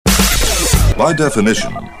By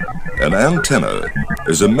definition, an antenna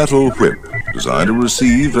is a metal whip designed to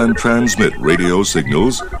receive and transmit radio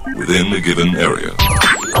signals within a given area.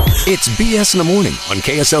 It's BS in the Morning on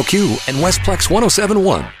KSLQ and Westplex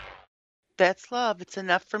 107.1. That's love. It's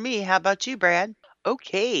enough for me. How about you, Brad?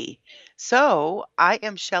 Okay. So I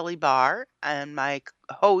am Shelley Barr, and my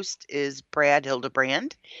host is Brad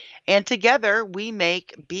Hildebrand. And together we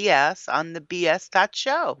make BS on the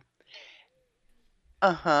BS.show.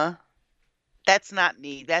 That's not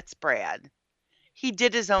me. That's Brad. He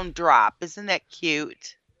did his own drop. Isn't that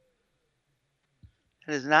cute?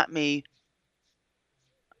 That is not me.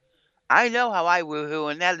 I know how I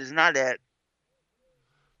woohoo, and that is not it.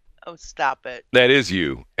 Oh, stop it. That is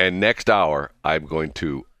you. And next hour, I'm going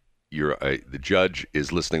to. The judge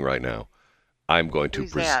is listening right now. I'm going to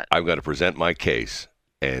present my case,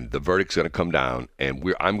 and the verdict's going to come down,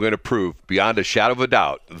 and I'm going to prove beyond a shadow of a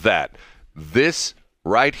doubt that this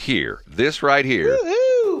right here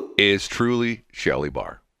Woo-hoo! is truly Shelley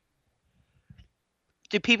Barr.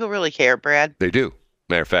 Do people really care, Brad? They do.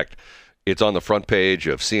 Matter of fact, it's on the front page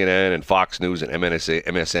of CNN and Fox News and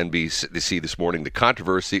MSNBC this morning, the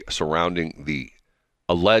controversy surrounding the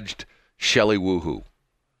alleged Shelley woohoo.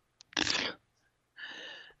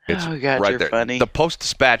 It's oh, God, right you're there. funny. The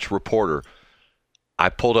Post-Dispatch reporter, I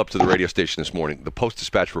pulled up to the radio station this morning. The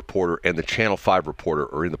Post-Dispatch reporter and the Channel 5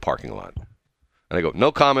 reporter are in the parking lot. And I go,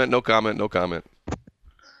 no comment, no comment, no comment.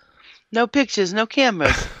 No pictures, no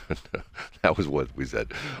cameras. That was what we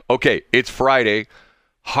said. Okay, it's Friday.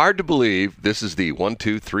 Hard to believe this is the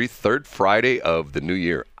third Friday of the new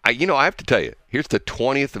year. I have to tell you, here's the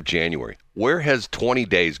 20th of January. Where has 20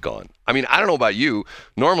 days gone? I mean, I don't know about you.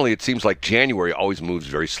 Normally, it seems like January always moves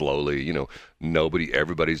very slowly.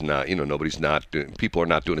 People are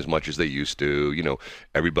not doing as much as they used to.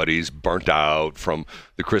 Everybody's burnt out from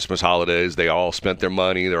the Christmas holidays. They all spent their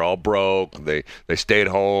money. They're all broke. They stayed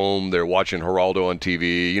home. They're watching Geraldo on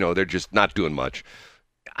TV. They're just not doing much.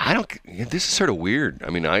 This is sort of weird. I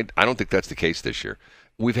mean, I don't think that's the case this year.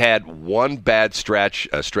 We've had one bad stretch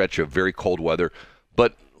of very cold weather,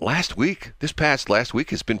 but this past last week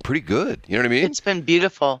has been pretty good. You know what I mean? It's been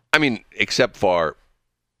beautiful. I mean, except for,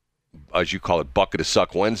 as you call it, Bucket of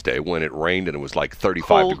Suck Wednesday, when it rained and it was like 35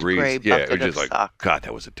 Cold, degrees. gray Yeah, it was bucket just of like, suck. God,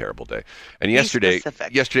 that was a terrible day. And Be yesterday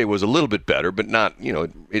specific. was a little bit better, but not,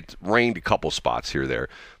 it rained a couple spots here or there.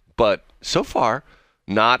 But so far,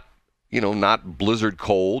 not blizzard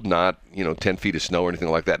cold, not, 10 feet of snow or anything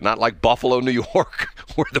like that. Not like Buffalo, New York,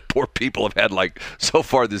 where the poor people have had so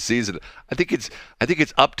far this season. I think it's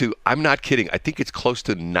up to, I'm not kidding, I think it's close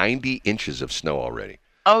to 90 inches of snow already.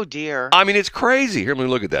 Oh, dear. I mean, it's crazy. Here, let me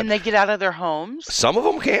look at that. Can they get out of their homes? Some of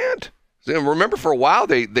them can't. Remember, for a while,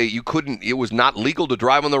 you couldn't. It was not legal to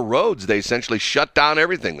drive on the roads. They essentially shut down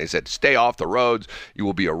everything. They said, stay off the roads. You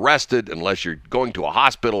will be arrested unless you're going to a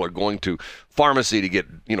hospital or going to pharmacy to get,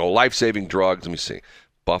 life-saving drugs. Let me see.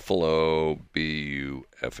 Buffalo,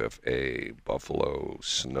 B-U-F-F-A, Buffalo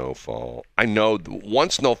snowfall. I know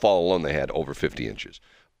one snowfall alone they had over 50 inches.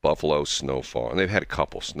 Buffalo snowfall. And they've had a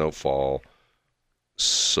couple snowfall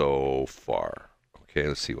so far. Okay,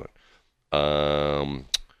 let's see what.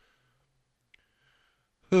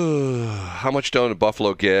 How much snow did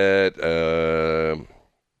Buffalo get?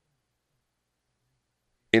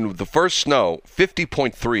 In the first snow,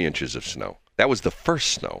 50.3 inches of snow. That was the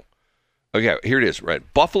first snow. Okay, here it is, right?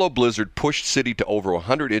 Buffalo blizzard pushed city to over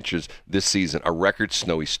 100 inches this season, a record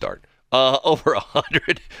snowy start. Over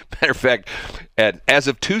 100. Matter of fact, as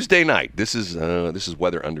of Tuesday night, this is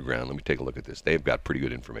Weather Underground. Let me take a look at this. They've got pretty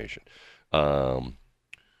good information. Oh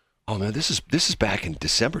man, this is back in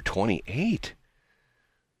December 28th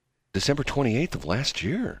of last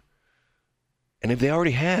year. And if they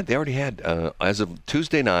already had as of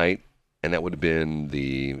Tuesday night, and that would have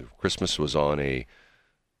been Christmas was on a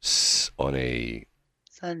Sunday,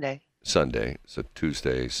 so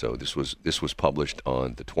Tuesday. So this was published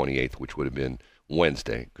on the 28th, which would have been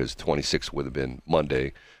Wednesday, because 26th would have been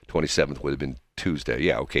Monday, 27th would have been Tuesday.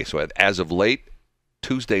 Yeah, okay. So as of late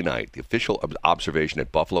Tuesday night, the official observation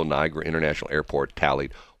at Buffalo Niagara International Airport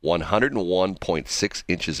tallied 101.6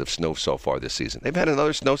 inches of snow so far this season. They've had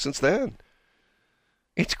another snow since then.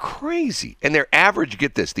 It's crazy. And their average,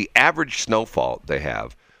 get this, the average snowfall they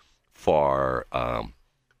have for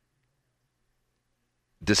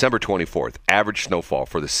December 24th, average snowfall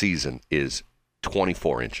for the season is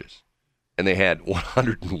 24 inches. And they had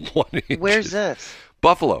 101 inches. Where's this?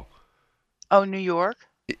 Buffalo. Oh, New York?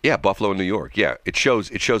 Yeah, Buffalo, New York. Yeah, it shows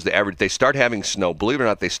the average. They start having snow. Believe it or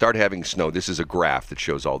not, they start having snow. This is a graph that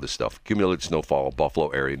shows all this stuff. Cumulative snowfall, Buffalo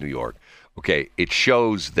area, New York. Okay, it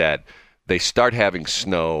shows that they start having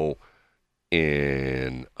snow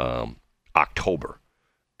in October.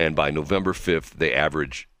 And by November 5th, they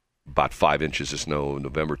average about 5 inches of snow.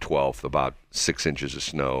 November 12th, about 6 inches of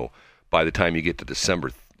snow. By the time you get to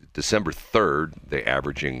December 3rd, they're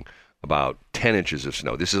averaging about 10 inches of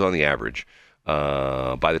snow. This is on the average.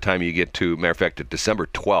 By the time you get to, matter of fact, at December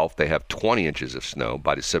 12th, they have 20 inches of snow.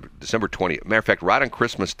 By December 20th, matter of fact, right on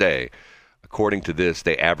Christmas Day, according to this,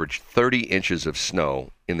 they average 30 inches of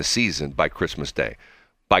snow in the season by Christmas Day.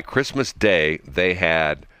 By Christmas Day, they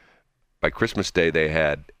had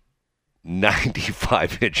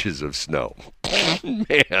 95 inches of snow.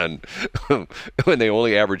 Man, when they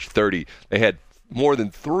only averaged 30, they had more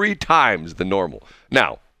than 3 times the normal.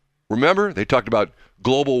 Now, remember, they talked about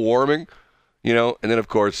global warming, and then, of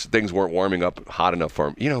course, things weren't warming up hot enough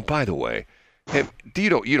for them. By the way,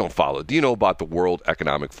 you don't follow. Do you know about the World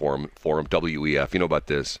Economic Forum, WEF? You know about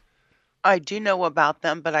this? I do know about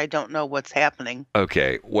them, but I don't know what's happening.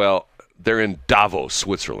 Okay, well, they're in Davos,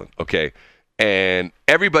 Switzerland, okay? And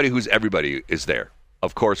everybody is there.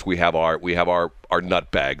 Of course, we have our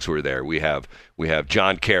nutbags who are there. We have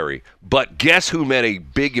John Kerry. But guess who made a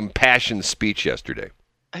big impassioned speech yesterday?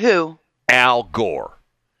 Who? Al Gore.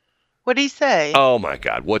 What'd he say? Oh my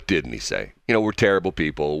God, what didn't he say? We're terrible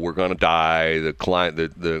people. We're going to die. The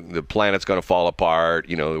planet's going to fall apart.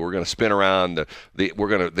 We're going to spin around.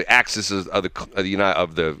 The axis of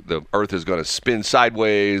the Earth is going to spin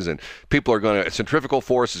sideways, and centrifugal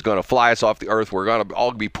force is going to fly us off the Earth. We're going to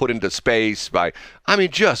all be put into space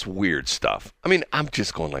just weird stuff. I'm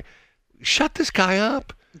just going like, shut this guy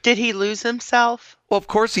up. Did he lose himself? Well, of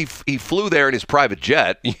course he flew there in his private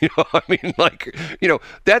jet.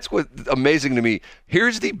 That's what's amazing to me.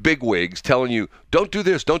 Here's the bigwigs telling you, don't do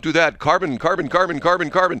this, don't do that, carbon.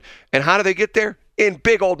 And how do they get there? In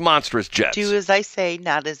big old monstrous jets. Do as I say,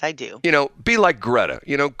 not as I do. Be like Greta.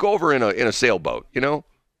 Go over in a sailboat.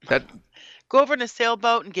 Go over in a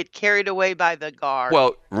sailboat and get carried away by the guard.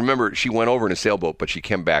 Well, remember, she went over in a sailboat, but she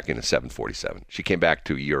came back in a 747. She came back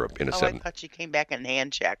to Europe in a 7. I thought she came back in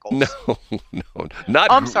hand shackles. No,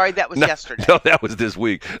 not. I'm sorry, that was yesterday. No, that was this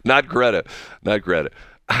week. Not Greta.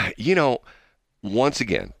 Once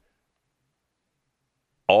again,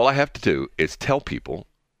 all I have to do is tell people,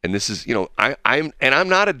 and this is, I'm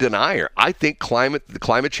not a denier. I think the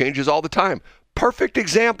climate changes all the time. Perfect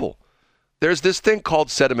example. There's this thing called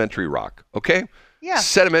sedimentary rock, okay? Yeah.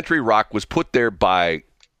 Sedimentary rock was put there by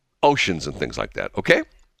oceans and things like that, okay?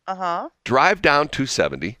 Uh-huh. Drive down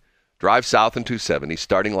 270, drive south in 270,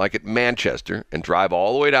 starting like at Manchester, and drive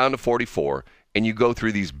all the way down to 44, and you go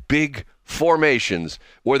through these big formations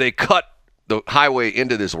where they cut the highway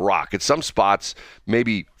into this rock. At some spots,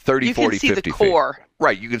 maybe 30, 40, 50 feet. You can see the core.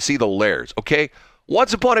 Right, you can see the layers, okay?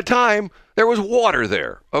 Once upon a time, there was water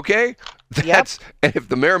there, okay? And if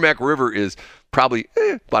the Merrimack River is probably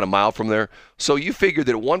about a mile from there, so you figure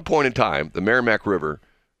that at one point in time, the Merrimack River,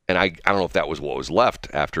 and I don't know if that was what was left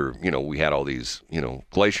after, we had all these,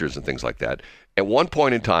 glaciers and things like that. At one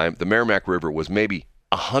point in time, the Merrimack River was maybe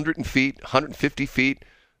 150 feet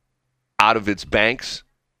out of its banks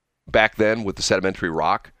back then with the sedimentary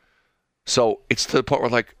rock. So it's to the point where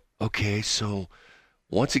like, okay, so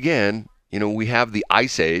once again, we have the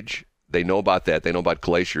Ice Age. They know about that. They know about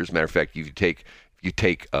glaciers. Matter of fact, if you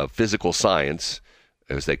take physical science,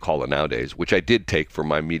 as they call it nowadays, which I did take for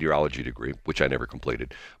my meteorology degree, which I never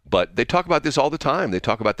completed. But they talk about this all the time. They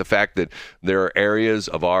talk about the fact that there are areas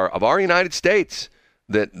of our United States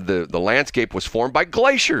that the landscape was formed by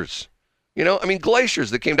glaciers.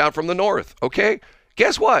 Glaciers that came down from the north. Okay,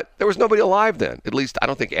 guess what? There was nobody alive then. At least I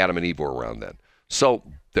don't think Adam and Eve were around then. So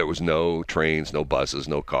there was no trains, no buses,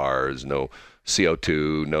 no cars, no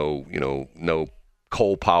CO2, no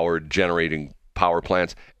coal-powered generating power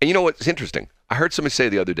plants. And you know what's interesting? I heard somebody say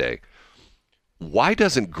the other day, why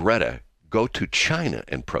doesn't Greta go to China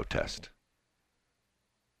and protest?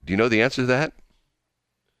 Do you know the answer to that?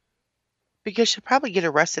 Because she'll probably get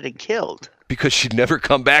arrested and killed. Because she'd never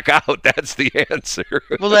come back out. That's the answer.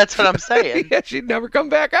 Well, that's what I'm saying. Yeah, she'd never come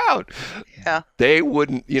back out. Yeah. They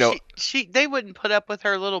wouldn't, they wouldn't put up with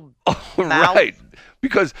her little mouth. Right.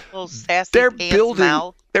 Because little sassy they're pants building.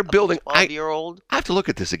 Mouth they're building. 12-year-old. I have to look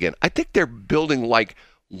at this again. I think they're building like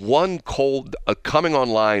one coming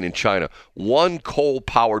online in China, one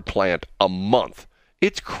coal-powered plant a month.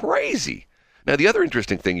 It's crazy. Now, the other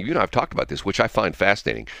interesting thing, I've talked about this, which I find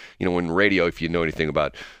fascinating. In radio, if you know anything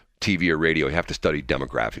about TV or radio, you have to study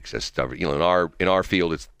demographics. That's stuff. In our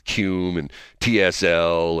field, it's CUME and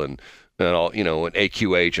TSL and all, and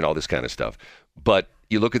AQH and all this kind of stuff. But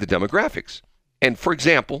you look at the demographics, and for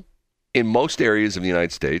example, in most areas of the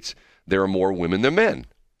United States, there are more women than men.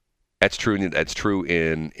 That's true. That's true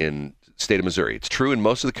in state of Missouri. It's true in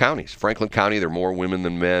most of the counties. Franklin County, there are more women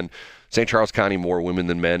than men. St. Charles County, more women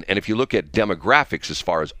than men. And if you look at demographics as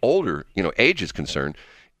far as older, age is concerned,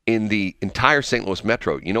 in the entire St. Louis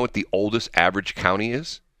metro, you know what the oldest average county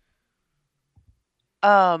is?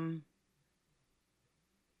 No.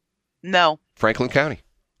 Franklin County.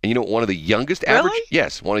 And you know what one of the youngest average? Really?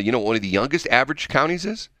 Yes. One of the youngest average counties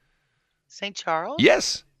is? St. Charles?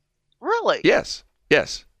 Yes. Really? Yes.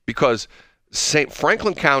 Because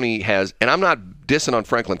Franklin County has, and I'm not dissing on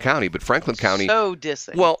Franklin County, but Franklin County. So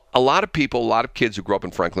dissing. Well, a lot of kids who grew up in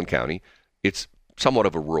Franklin County, it's somewhat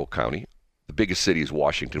of a rural county. The biggest city is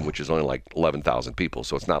Washington, which is only like 11,000 people,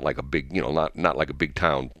 so it's not like a big, not like a big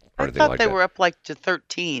town or anything like that. I thought they were up like to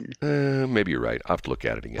 13. Maybe you're right. I'll have to look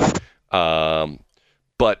at it again.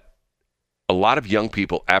 But a lot of young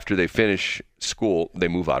people, after they finish school, they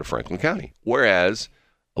move out of Franklin County, whereas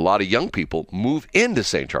a lot of young people move into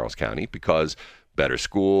St. Charles County because better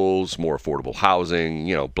schools, more affordable housing,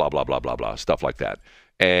 blah, blah, blah, blah, blah, stuff like that.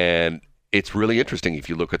 And it's really interesting if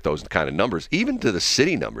you look at those kind of numbers, even to the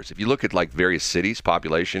city numbers. If you look at like various cities,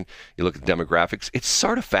 population, you look at demographics, it's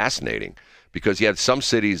sort of fascinating because you have some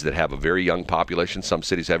cities that have a very young population, some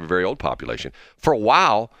cities have a very old population. For a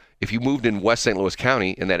while, if you moved in West St. Louis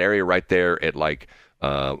County, in that area right there at like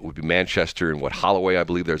would be Manchester and Holloway, I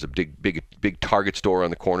believe there's a big Target store on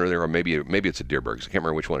the corner there, or maybe it's a Deerberg's. I can't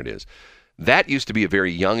remember which one it is. That used to be a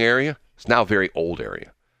very young area. It's now a very old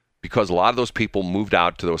area because a lot of those people moved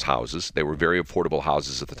out to those houses. They were very affordable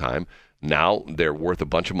houses at the time. Now they're worth a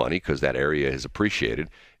bunch of money because that area is appreciated.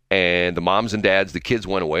 And the moms and dads, the kids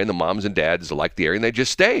went away, and the moms and dads liked the area, and they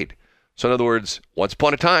just stayed. So in other words, once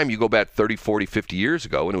upon a time, you go back 30, 40, 50 years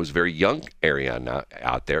ago, and it was a very young area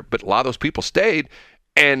out there, but a lot of those people stayed,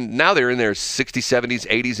 and now they're in their 60s, 70s,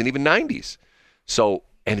 80s, and even 90s. So,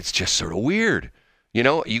 and it's just sort of weird. You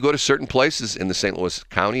go to certain places in the St. Louis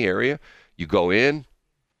County area, you go in,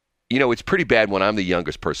 it's pretty bad when I'm the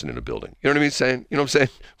youngest person in a building. You know what I'm saying?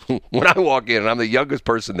 When I walk in and I'm the youngest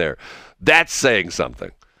person there, that's saying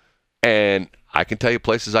something. And I can tell you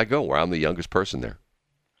places I go where I'm the youngest person there.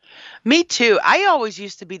 Me too. I always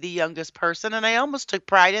used to be the youngest person, and I almost took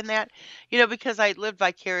pride in that, because I lived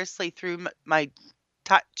vicariously through my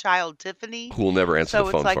child, Tiffany. Who will never answer the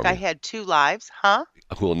phone for me. So it's like I had two lives, huh?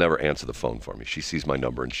 Who will never answer the phone for me. She sees my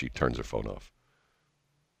number and she turns her phone off.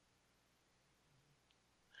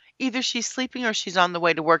 Either she's sleeping or she's on the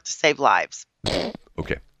way to work to save lives.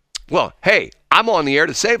 Okay. Well, hey, I'm on the air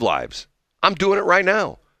to save lives. I'm doing it right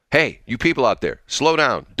now. Hey, you people out there, slow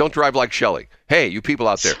down. Don't drive like Shelley. Hey, you people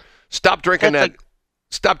out there, stop drinking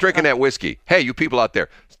that whiskey. Hey, you people out there,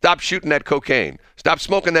 stop shooting that cocaine. Stop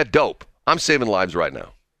smoking that dope. I'm saving lives right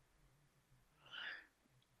now.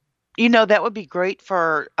 That would be great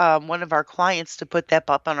for one of our clients to put that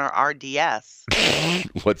up on our RDS.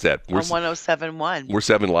 What's that? On 107.1. We're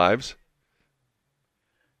saving lives?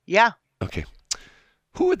 Yeah. Okay.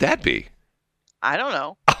 Who would that be? I don't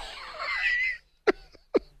know.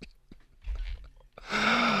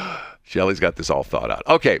 Shelley's got this all thought out.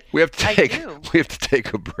 Okay, we have to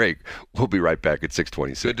take a break. We'll be right back at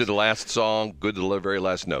 6:26. Good to the last song, good to the very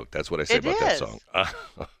last note. That's what I say about that song.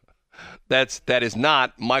 That is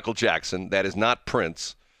not Michael Jackson. That is not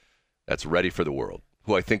Prince. That's Ready for the World,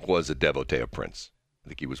 who I think was a devotee of Prince. I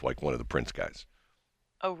think he was like one of the Prince guys.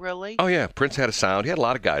 Oh, really? Oh, yeah. Prince had a sound. He had a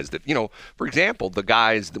lot of guys that, for example,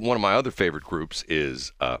 one of my other favorite groups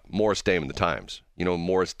is Morris Day and the Times.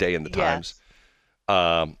 Morris Day and the Times.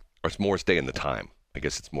 Or it's Morris Day and the Time. I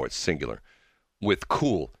guess it's singular. With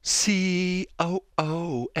Cool. Cool.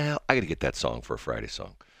 I got to get that song for a Friday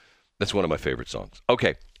song. That's one of my favorite songs.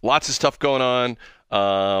 Okay. Lots of stuff going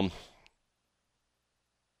on.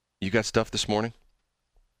 You got stuff this morning?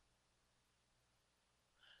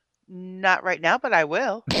 Not right now, but I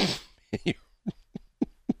will.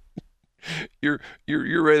 You're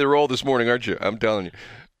ready to roll this morning, aren't you? I'm telling you.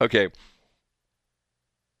 Okay.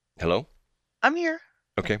 Hello? I'm here.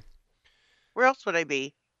 Okay. Where else would I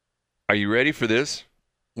be? Are you ready for this?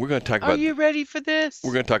 We're going to talk about. Are you ready for this?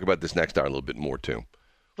 We're going to talk about this next hour a little bit more too.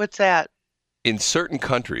 What's that? In certain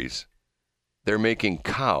countries, they're making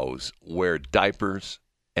cows wear diapers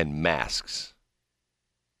and masks.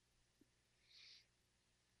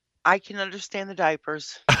 I can understand the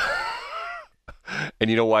diapers.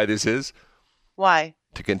 And you know why this is? Why?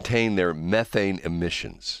 To contain their methane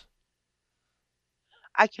emissions.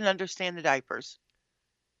 I can understand the diapers.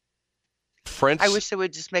 French. I wish they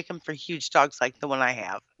would just make them for huge dogs like the one I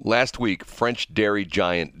have. Last week, French dairy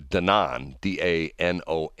giant Danone,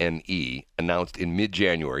 Danone, announced in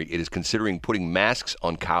mid-January it is considering putting masks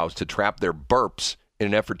on cows to trap their burps in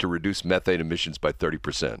an effort to reduce methane emissions by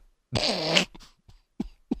 30%.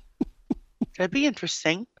 That'd be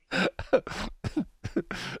interesting.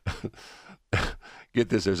 Get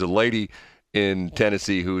this, there's a lady in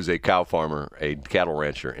Tennessee who's a cow farmer, a cattle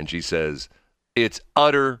rancher, and she says, it's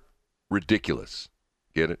utter ridiculous.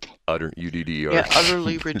 Get it? Utter, U-D-D-E-R. Yeah,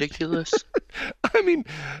 utterly ridiculous. I mean,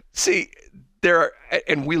 see, there are,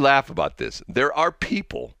 and we laugh about this, there are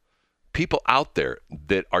people out there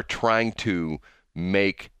that are trying to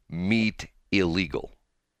make meat illegal.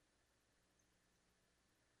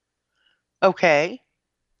 Okay.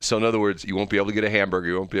 So in other words, you won't be able to get a hamburger,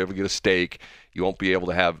 you won't be able to get a steak, you won't be able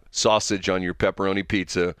to have sausage on your pepperoni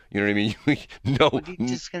pizza. You know what I mean? No. What are you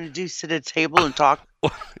just going to do, sit at a table and talk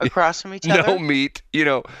across from each other? No meat,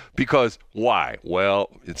 because why? Well,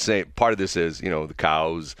 it's saying part of this is, the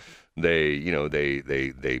cows, they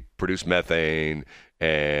produce methane,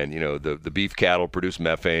 and the beef cattle produce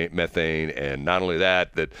methane, and not only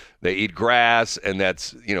that they eat grass, and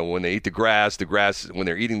that's when they eat the grass when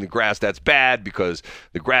they're eating the grass, that's bad because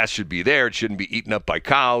the grass should be there, it shouldn't be eaten up by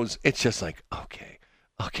cows. It's just like okay,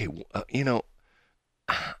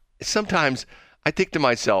 sometimes I think to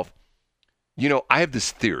myself, I have this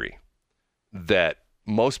theory that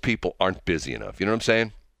most people aren't busy enough. You know what I'm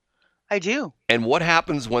saying? I do. And what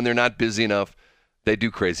happens when they're not busy enough? They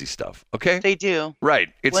do crazy stuff, okay? They do. Right.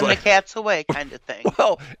 It's when like, the cat's away kind of thing.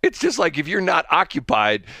 Well, it's just like if you're not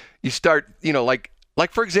occupied, you start, like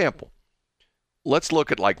for example, let's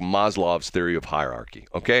look at like Maslow's theory of hierarchy,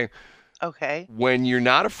 okay? Okay. When you're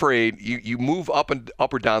not afraid, you move up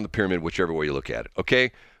or down the pyramid, whichever way you look at it,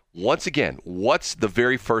 okay? Once again, what's the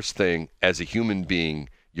very first thing as a human being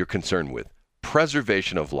you're concerned with?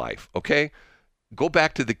 Preservation of life, okay? Go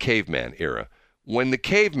back to the caveman era. When the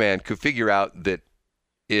caveman could figure out that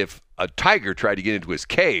if a tiger tried to get into his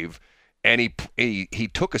cave and he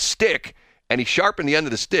took a stick and he sharpened the end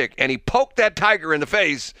of the stick and he poked that tiger in the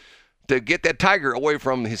face to get that tiger away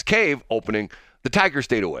from his cave opening, the tiger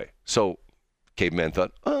stayed away. So caveman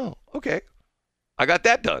thought, oh, okay, I got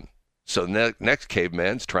that done. So the next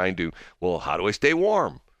caveman's trying to, well, how do I stay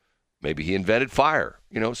warm? Maybe he invented fire,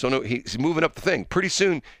 so no, he's moving up the thing. Pretty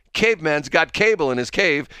soon, caveman's got cable in his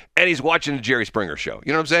cave and he's watching the Jerry Springer show.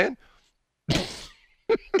 You know what I'm saying?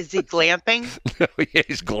 Is he glamping? No, yeah,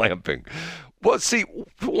 he's glamping. Well, see,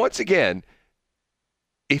 once again,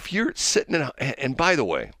 if you're sitting in and by the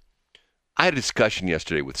way, I had a discussion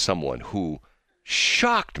yesterday with someone who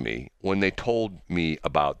shocked me when they told me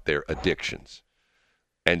about their addictions.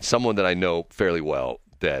 And someone that I know fairly well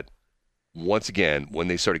that, once again, when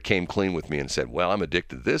they sort of came clean with me and said, well, I'm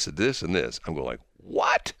addicted to this, and this, and this, I'm going like,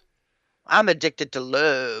 what? I'm addicted to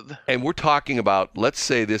love. And we're talking about, let's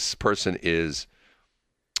say this person is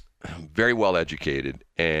very well educated,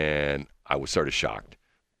 and I was sort of shocked.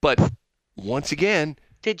 But once again,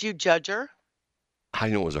 did you judge her? I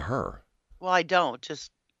know it was a her. Well, I don't.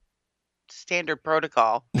 Just standard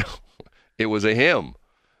protocol. No, it was a him.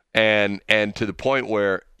 And to the point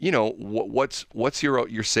where, what's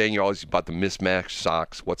you're saying you're always about the mismatched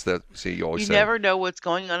socks. What's that? See, you always say. Never know what's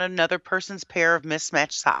going on another person's pair of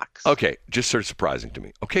mismatched socks. Okay, just sort of surprising to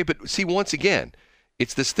me. Okay, but see, once again,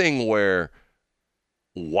 it's this thing where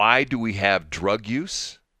why do we have drug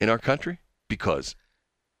use in our country? Because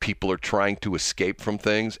people are trying to escape from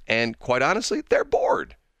things, and quite honestly, they're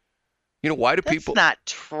bored. Why do people? That's not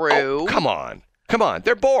true. Oh, come on,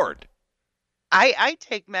 they're bored. I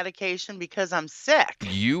take medication because I'm sick.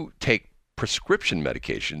 You take prescription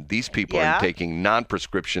medication. These people are taking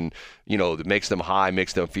non-prescription, that makes them high,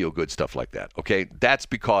 makes them feel good, stuff like that. Okay? That's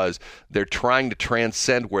because they're trying to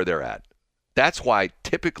transcend where they're at. That's why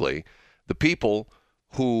typically the people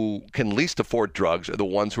who can least afford drugs are the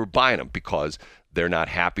ones who are buying them, because they're not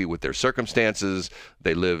happy with their circumstances.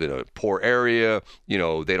 They live in a poor area. They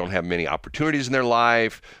don't have many opportunities in their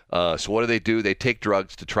life. So what do? They take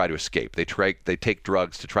drugs to try to escape. They take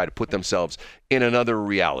drugs to try to put themselves in another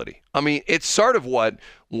reality. I mean, it's sort of what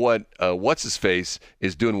what's his face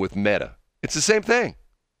is doing with Meta. It's the same thing.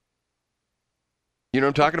 You know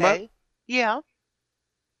what I'm talking about? Yeah.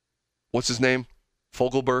 What's his name?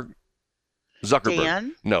 Fogelberg? Zuckerberg.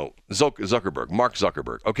 Dan? No, Zuckerberg. Mark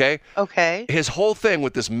Zuckerberg. Okay. Okay. His whole thing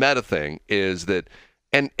with this Meta thing is that,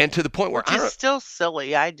 and to the point where it's still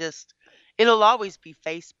silly. It'll always be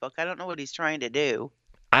Facebook. I don't know what he's trying to do.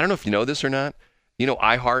 I don't know if you know this or not.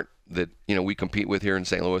 iHeart that we compete with here in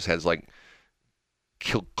St. Louis has like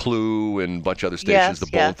Clue and a bunch of other stations, The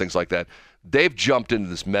Bull and things like that. They've jumped into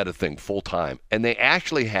this Meta thing full time, and they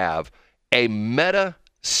actually have a Meta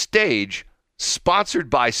stage sponsored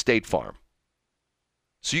by State Farm.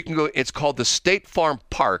 So you can go, it's called the State Farm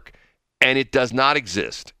Park, and it does not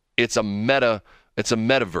exist. It's a Meta It's a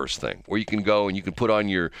metaverse thing where you can go and you can put on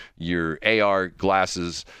your AR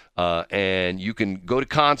glasses and you can go to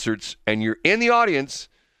concerts and you're in the audience,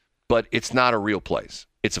 but it's not a real place.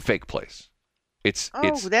 It's a fake place.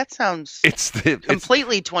 That sounds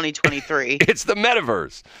completely 2023. It's the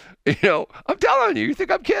metaverse. I'm telling you, you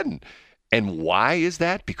think I'm kidding. And why is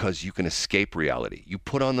that? Because you can escape reality. You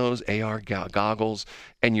put on those AR goggles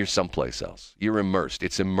and you're someplace else. You're immersed.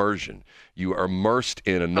 It's immersion. You are immersed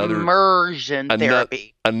in immersion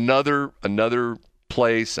therapy. Another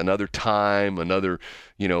place, another time,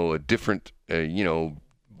 a different, than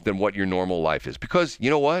what your normal life is. Because you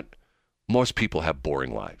know what? Most people have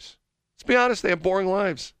boring lives. Let's be honest, they have boring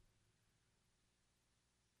lives.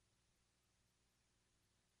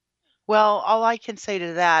 Well, all I can say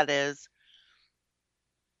to that is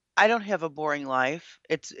I don't have a boring life.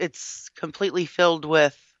 It's completely filled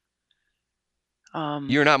with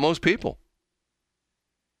You're not most people.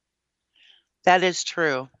 That is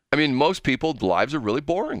true. I mean, most people's lives are really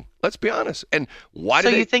boring. Let's be honest. And why So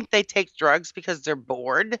you think they take drugs because they're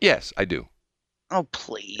bored? Yes, I do. Oh,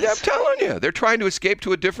 please. Yeah, I'm telling you. They're trying to escape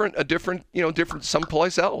to a different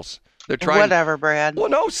someplace else. They're trying Whatever, Brad. Well,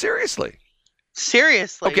 no, seriously.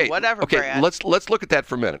 Seriously, Okay, whatever, okay, Brad. let's look at that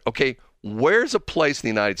for a minute. Okay, where's a place in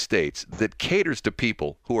the United States that caters to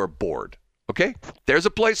people who are bored? Okay? There's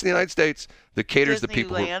a place in the United States that caters to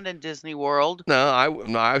people who... Disneyland and Disney World. No,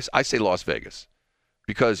 I say Las Vegas.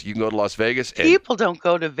 Because you can go to Las Vegas and... People don't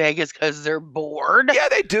go to Vegas because they're bored. Yeah,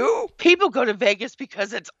 they do. People go to Vegas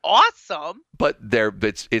because it's awesome. But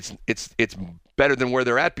it's better than where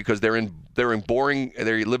they're at because they live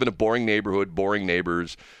in a boring neighborhood, boring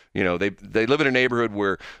neighbors. They live in a neighborhood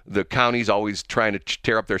where the county's always trying to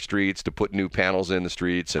tear up their streets to put new panels in the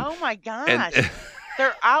streets. And, oh my gosh.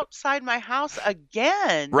 They're outside my house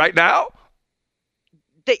again. Right now?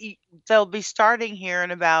 They'll be starting here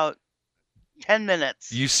in about 10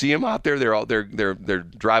 minutes. You see them out there? They're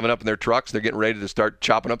driving up in their trucks. They're getting ready to start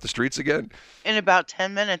chopping up the streets again. In about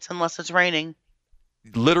 10 minutes, unless it's raining.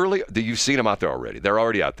 Literally, you've seen them out there already. They're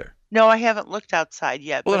already out there. No, I haven't looked outside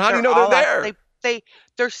yet. Well, then how do you know they're there?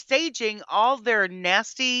 They're staging all their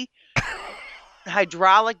nasty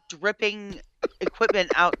hydraulic dripping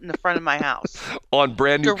equipment out in the front of my house. On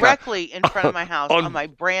brand new directly in front of my house on my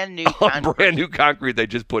brand new concrete. On brand new concrete they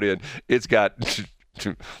just put in. It's got.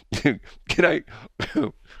 Can I?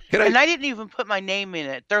 And I didn't even put my name in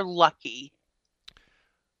it. They're lucky.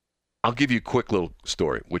 I'll give you a quick little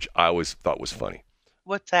story, which I always thought was funny.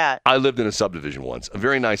 What's that? I lived in a subdivision once, a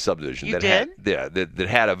very nice subdivision that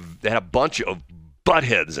had a bunch of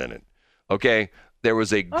buttheads in it. Okay, there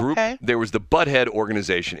was a group. Okay. There was the Butthead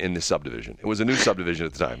organization in the subdivision. It was a new subdivision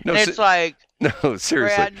at the time. No, it's like no,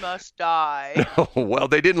 seriously. Brad must die. No, well,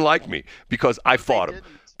 they didn't like me because I fought them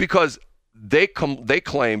because they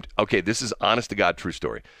claimed. Okay, this is honest to God true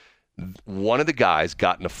story. One of the guys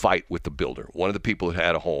got in a fight with the builder. One of the people who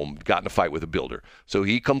had a home got in a fight with the builder. So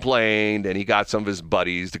he complained, and he got some of his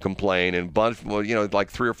buddies to complain, and like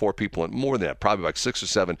 3 or 4 people, and more than that, probably like 6 or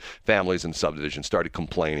 7 families in the subdivision started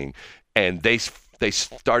complaining, and they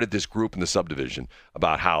started this group in the subdivision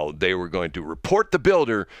about how they were going to report the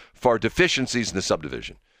builder for deficiencies in the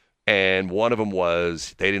subdivision. And one of them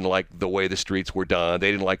was they didn't like the way the streets were done.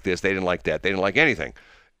 They didn't like this. They didn't like that. They didn't like anything.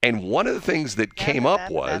 And one of the things that came up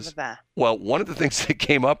was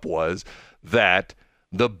that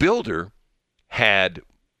the builder had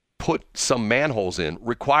put some manholes in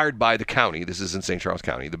required by the county. This is in St. Charles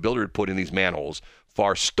County. The builder had put in these manholes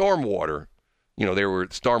for stormwater. They were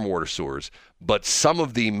stormwater sewers, but some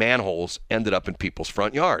of the manholes ended up in people's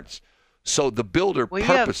front yards. So the builder we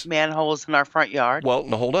have manholes in our front yard. Well,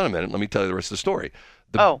 now hold on a minute. Let me tell you the rest of the story.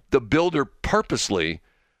 The builder purposely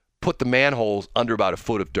put the manholes under about a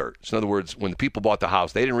foot of dirt. So in other words, when the people bought the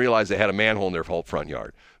house, they didn't realize they had a manhole in their whole front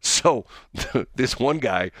yard. So this one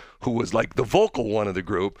guy who was like the vocal one of the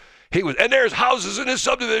group, and there's houses in this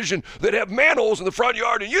subdivision that have manholes in the front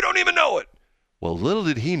yard and you don't even know it. Well, little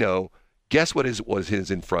did he know, guess what let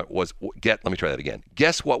me try that again.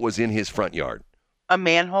 Guess what was in his front yard? A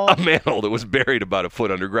manhole? A manhole that was buried about a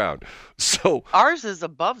foot underground. So ours is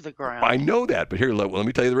above the ground. I know that, but here, let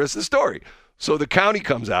me tell you the rest of the story. So the county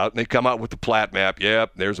comes out, and they come out with the plat map.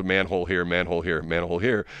 Yep, there's a manhole here, manhole here, manhole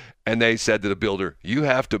here. And they said to the builder, you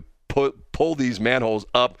have to pull these manholes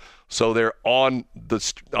up so they're on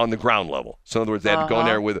the ground level. So in other words, they had to go in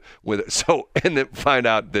there with and then find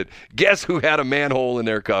out that guess who had a manhole in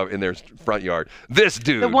their front yard? This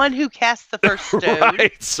dude. The one who cast the first stone.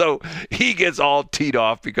 Right. So he gets all teed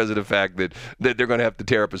off because of the fact that they're going to have to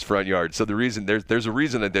tear up his front yard. So the reason there's a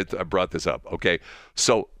reason that I brought this up. Okay.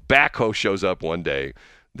 So backhoe shows up one day.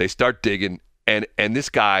 They start digging. And this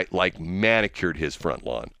guy like manicured his front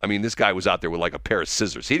lawn. I mean, this guy was out there with like a pair of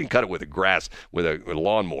scissors. He didn't cut it with a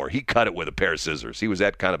lawnmower. He cut it with a pair of scissors. He was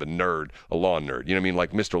that kind of a nerd, a lawn nerd. You know what I mean?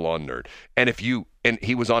 Like Mr. Lawn Nerd. And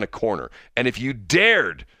he was on a corner. And if you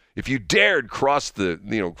dared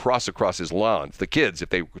cross across his lawn, the kids, if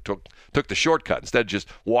they took the shortcut instead of just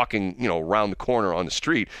walking, around the corner on the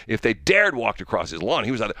street, if they dared walk across his lawn,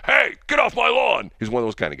 he was like, "Hey, get off my lawn!" He's one of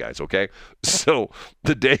those kind of guys. Okay, so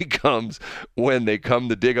the day comes when they come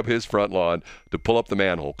to dig up his front lawn to pull up the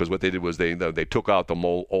manhole, because what they did was they took out the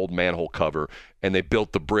old manhole cover and they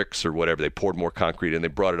built the bricks or whatever. They poured more concrete and they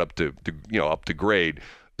brought it up to grade.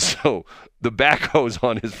 So the backhoe's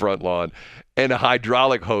on his front lawn, and a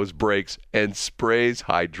hydraulic hose breaks and sprays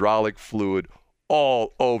hydraulic fluid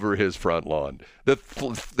all over his front lawn. The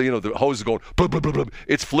hose is going, blah, blah, blah, blah.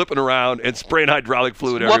 It's flipping around and spraying hydraulic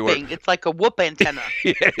fluid everywhere. It's like a whoop antenna.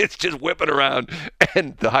 Yeah, it's just whipping around,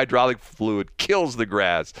 and the hydraulic fluid kills the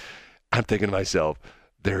grass. I'm thinking to myself,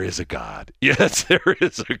 there is a God. Yes, there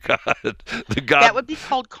is a God. The God that would be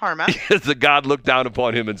called karma. Yes, the God looked down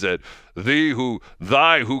upon him and said,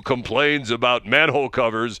 Thy who complains about manhole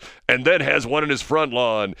covers and then has one in his front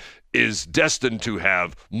lawn is destined to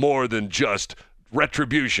have more than just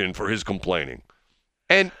retribution for his complaining."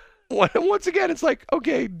 And once again, it's like,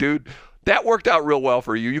 okay, dude, that worked out real well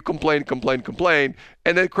for you. You complained.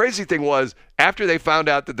 And the crazy thing was, after they found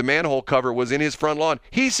out that the manhole cover was in his front lawn,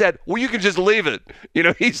 he said, "Well, you can just leave it."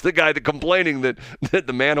 He's the guy that complaining that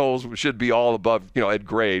the manholes should be all above, at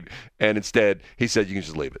grade. And instead, he said, "You can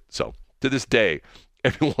just leave it." So to this day,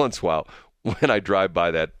 every once in a while, when I drive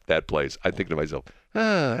by that place, I think to myself,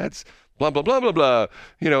 that's blah, blah, blah, blah, blah.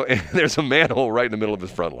 And there's a manhole right in the middle of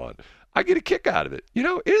his front lawn. I get a kick out of it.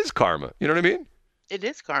 It is karma. You know what I mean? It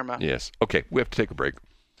is karma. Yes. Okay, we have to take a break.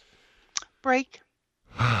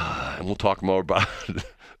 And we'll talk more about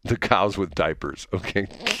the cows with diapers, okay?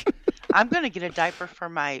 I'm going to get a diaper for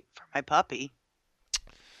my puppy.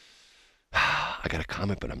 I got a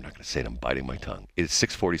comment, but I'm not going to say it. I'm biting my tongue. It's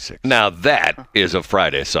 6:46. Now that is a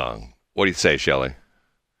Friday song. What do you say, Shelley?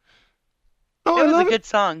 Oh, it was a good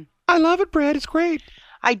song. I love it, Brad. It's great.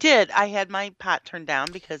 I did. I had my pot turned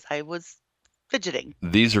down because I was fidgeting.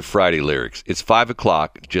 These are Friday lyrics. It's 5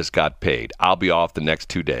 o'clock, just got paid. I'll be off the next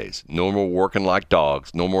 2 days. No more working like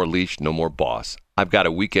dogs. No more leash, no more boss. I've got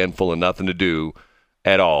a weekend full of nothing to do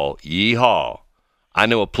at all. Yeehaw. I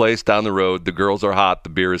know a place down the road. The girls are hot. The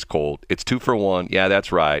beer is cold. It's 2 for 1. Yeah,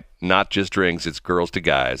 that's right. Not just drinks. It's girls to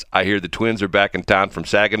guys. I hear the twins are back in town from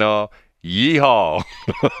Saginaw. Yeehaw.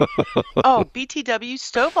 Oh, BTW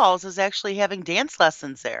Stovall's is actually having dance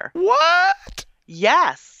lessons there. What?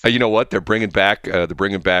 Yes. You know what? They're bringing back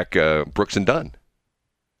Brooks and Dunn.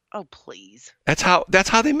 Oh, please. That's how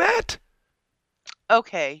they met.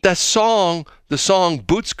 Okay. The song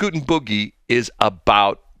Boot Scootin' Boogie is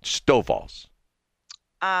about Stovall's.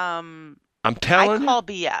 I'm telling you. I call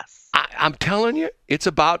BS. I'm telling you, it's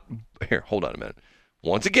about. Here, hold on a minute.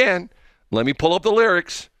 Once again, let me pull up the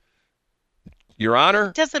lyrics. Your Honor.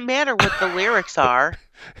 It doesn't matter what the lyrics are.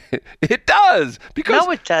 It does. Because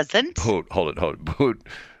no, it doesn't. Hold it. Boot.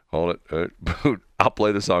 I'll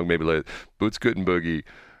play the song maybe later. Boot Scootin' Boogie.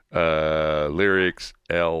 Lyrics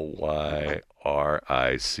Lyrics.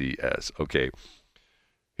 Okay.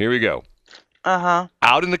 Here we go. Uh-huh.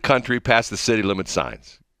 Out in the country past the city limit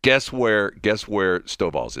signs. Guess where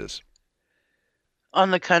Stovall's is?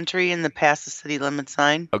 On the country and the past the city limit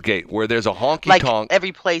sign. Okay, where there's a honky-tonk. Like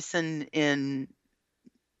every place in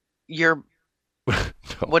your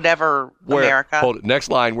whatever America. Hold it. Next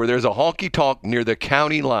line, where there's a honky-tonk near the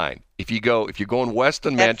county line. If you're going west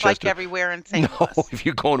on Manchester. That's like everywhere in St. Louis. No, if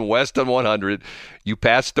you're going west on 100, you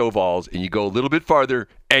pass Stovall's and you go a little bit farther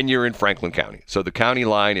and you're in Franklin County. So the county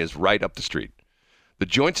line is right up the street. The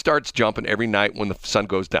joint starts jumping every night when the sun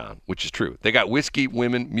goes down, which is true. They got whiskey,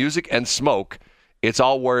 women, music, and smoke. It's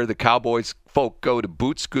all where the Cowboys folk go to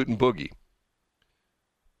boot, scoot, and boogie.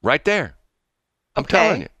 Right there. I'm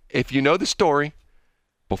telling you. If you know the story,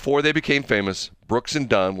 before they became famous, Brooks and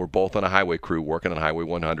Dunn were both on a highway crew working on Highway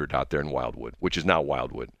 100 out there in Wildwood, which is now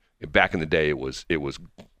Wildwood. Back in the day, it was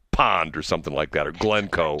Pond or something like that, or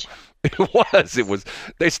Glencoe. It was.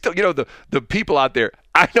 They still, the people out there,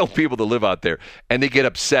 I know people that live out there, and they get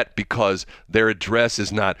upset because their address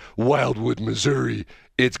is not Wildwood, Missouri.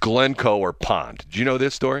 It's Glencoe or Pond. Do you know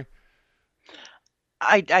this story?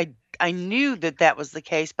 I knew that was the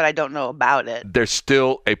case, but I don't know about it. There's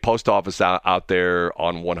still a post office out there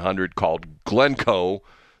on 100 called Glencoe,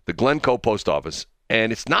 the Glencoe post office,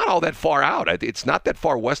 and it's not all that far out. It's not that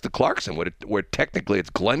far west of Clarkson, where technically it's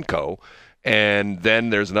Glencoe, and then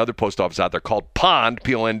there's another post office out there called Pond,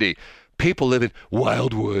 P-O-N-D. people live in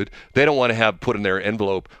Wildwood. They don't want to have put in their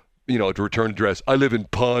envelope, to return address. I live in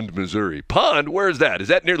Pond, Missouri. Pond? Where is that? Is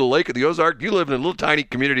that near the lake of the Ozark? You live in a little tiny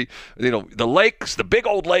community. The lakes, the big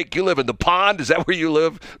old lake. You live in the pond. Is that where you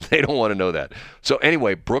live? They don't want to know that. So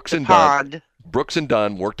anyway, Brooks and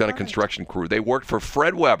Dunn worked on a construction crew. They worked for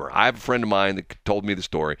Fred Weber. I have a friend of mine that told me the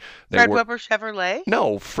story. Weber Chevrolet?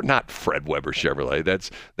 No, not Fred Weber Chevrolet.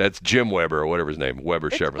 That's Jim Weber or whatever his name. Weber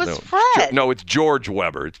Chevrolet. Was Fred. No, it's George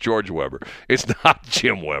Weber. It's George Weber. It's not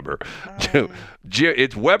Jim Weber.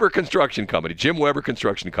 It's Weber Construction Company. Jim Weber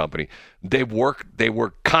Construction Company. They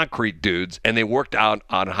were concrete dudes, and they worked out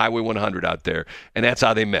on Highway 100 out there, and that's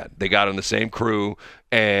how they met. They got on the same crew.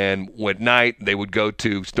 And at night, they would go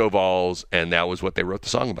to Stovall's, and that was what they wrote the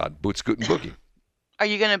song about, Boot Scoot and Boogie. Are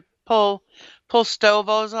you going to pull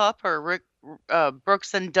Stovall's up or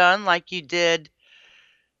Brooks and Dunn like you did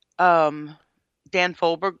Dan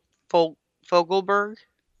Fogelberg?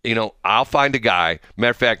 I'll find a guy.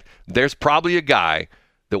 Matter of fact, there's probably a guy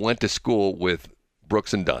that went to school with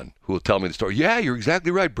Brooks and Dunn who will tell me the story. Yeah, you're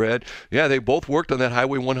exactly right, Brad. Yeah, they both worked on that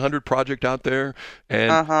Highway 100 project out there.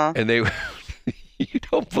 And they... You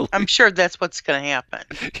don't believe I'm sure that's what's going to happen.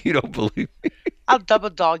 You don't believe me? I'll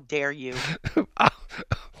double dog dare you.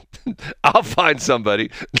 I'll find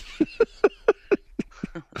somebody.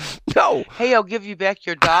 No. Hey, I'll give you back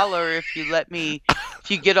your $1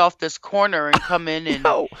 if you get off this corner and come in and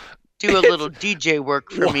do a little DJ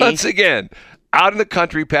work for me. Once again, out in the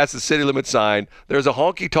country past the city limit sign, there's a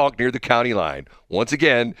honky-tonk near the county line. Once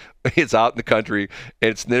again, it's out in the country,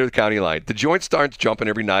 and it's near the county line. The joint starts jumping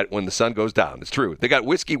every night when the sun goes down. It's true. They got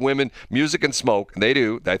whiskey, women, music, and smoke. They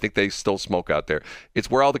do. I think they still smoke out there. It's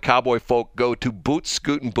where all the cowboy folk go to boot,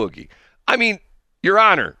 scoot, and boogie. I mean, Your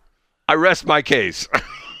Honor, I rest my case.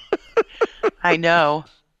 I know.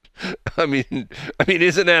 I mean,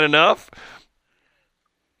 isn't that enough?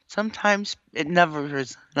 Sometimes it never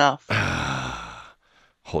is enough.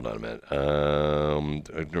 Hold on a minute. I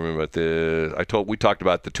remember about this. We talked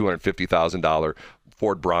about the $250,000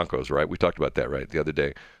 Ford Broncos, right? We talked about that, right, the other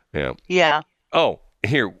day. Yeah. Yeah. Oh,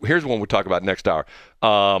 here's one we'll talk about next hour.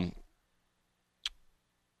 You're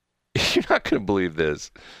not going to believe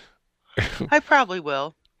this. I probably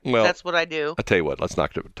will. Well, that's what I do. I'll tell you what. Let's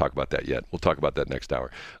not talk about that yet. We'll talk about that next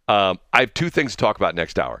hour. I have two things to talk about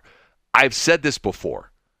next hour. I've said this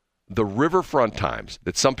before. The Riverfront Times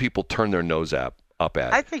that some people turn their nose up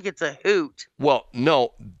at. I think it's a hoot. Well,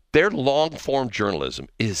 no, their long-form journalism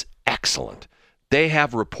is excellent. They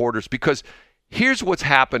have reporters because here's what's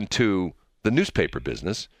happened to the newspaper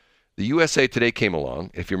business. The USA Today came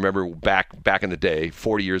along. If you remember back in the day,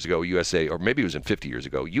 40 years ago, USA, or maybe it was in 50 years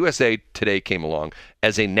ago, USA Today came along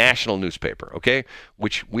as a national newspaper, okay,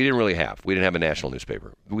 which we didn't really have. We didn't have a national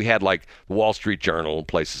newspaper. We had like the Wall Street Journal,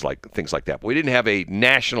 places like things like that. But we didn't have a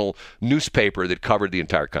national newspaper that covered the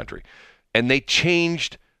entire country. And they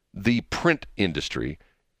changed the print industry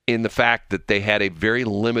in the fact that they had a very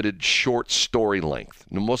limited short story length.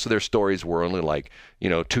 Most of their stories were only like,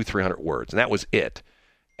 200-300 words, and that was it.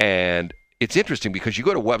 And it's interesting because you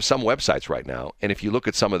go to some websites right now, and if you look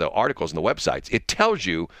at some of the articles on the websites, it tells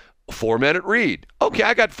you a 4-minute read. Okay,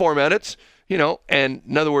 I got 4 minutes, and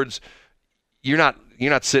in other words, you're not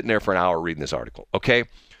sitting there for an hour reading this article, okay?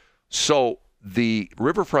 So the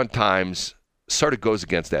Riverfront Times sort of goes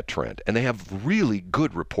against that trend, and they have really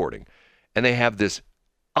good reporting, and they have this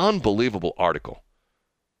unbelievable article.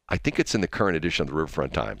 I think it's in the current edition of the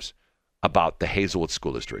Riverfront Times about the Hazelwood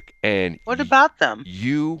School District. And what about them?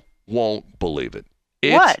 You won't believe it.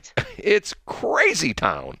 What? It's crazy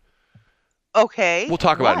town. Okay. We'll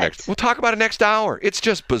talk about it next. We'll talk about it next hour. It's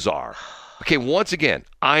just bizarre. Okay, once again,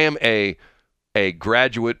 I am a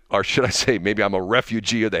graduate, or should I say maybe I'm a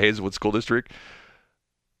refugee of the Hazelwood School District.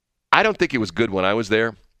 I don't think it was good when I was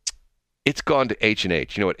there. It's gone to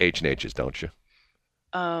H&H. You know what H&H is, don't you?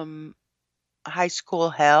 High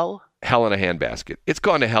school hell. Hell in a handbasket. It's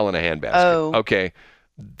gone to hell in a handbasket. Oh. Okay.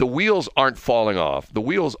 The wheels aren't falling off. The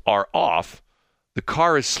wheels are off. The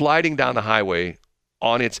car is sliding down the highway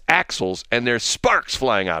on its axles, and there's sparks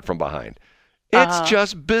flying out from behind. It's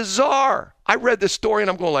just bizarre. I read this story, and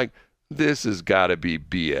I'm going like, this has got to be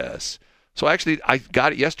BS. So actually, I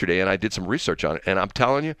got it yesterday, and I did some research on it, and I'm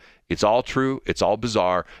telling you, it's all true. It's all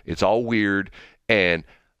bizarre. It's all weird. And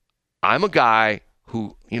I'm a guy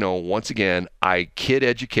who, once again, I kid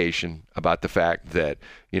education about the fact that,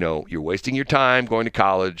 you're wasting your time going to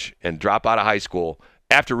college and drop out of high school.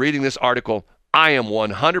 After reading this article, I am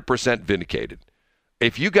 100% vindicated.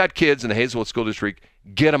 If you got kids in the Hazelwood School District,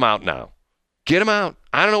 get them out now. Get them out.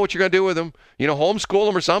 I don't know what you're going to do with them. Homeschool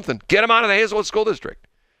them or something. Get them out of the Hazelwood School District.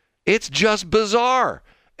 It's just bizarre.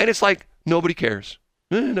 And it's like, nobody cares.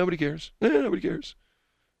 Nobody cares. Nobody cares.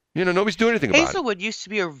 Nobody's doing anything about it. Hazelwood used to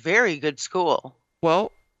be a very good school.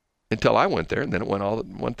 Well, until I went there, and then it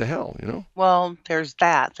went to hell, Well, there's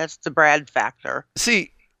that. That's the Brad factor.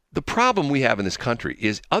 See, the problem we have in this country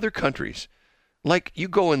is other countries, like you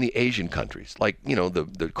go in the Asian countries, like,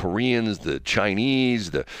 the Koreans, the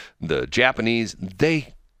Chinese, the Japanese,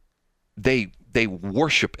 they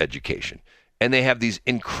worship education. And they have these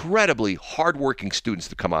incredibly hardworking students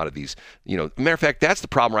that come out of these, Matter of fact, that's the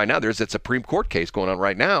problem right now. There's that Supreme Court case going on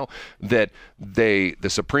right now that the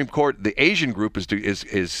Supreme Court, the Asian group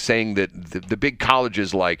is saying that the big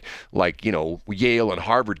colleges like Yale and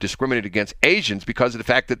Harvard discriminate against Asians because of the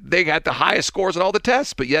fact that they got the highest scores on all the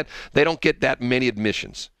tests, but yet they don't get that many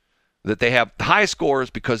admissions. That they have the highest scores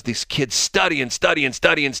because these kids study and study and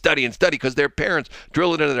study and study and study because their parents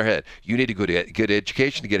drill it into their head. You need a good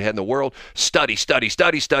education to get ahead in the world. Study, study,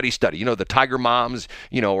 study, study, study. The Tiger moms,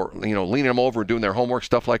 or, leaning them over and doing their homework,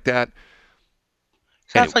 stuff like that.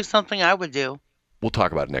 Sounds like something I would do. We'll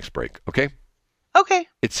talk about it next break, okay? Okay.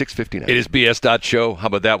 It's 6:59. It is BS.show. How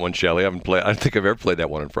about that one, Shelley? I don't think I've ever played that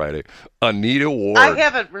one on Friday. Anita Ward. I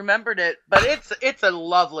haven't remembered it, but it's a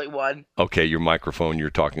lovely one. Okay, your microphone, you're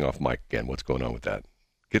talking off mic again. What's going on with that?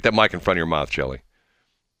 Get that mic in front of your mouth, Shelley.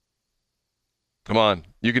 Come on.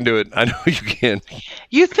 You can do it. I know you can.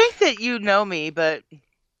 You think that you know me, but...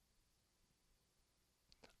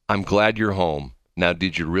 I'm glad you're home. Now,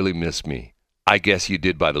 did you really miss me? I guess you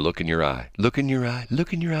did by the look in your eye. Look in your eye.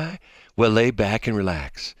 Look in your eye. Well, lay back and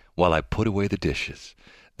relax while I put away the dishes.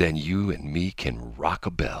 Then you and me can rock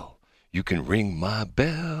a bell. You can ring my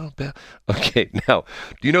bell. Okay, now,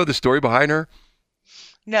 do you know the story behind her?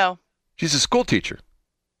 No. She's a school teacher.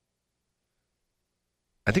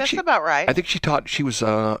 That's about right. I think she was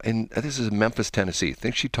this is in Memphis, Tennessee. I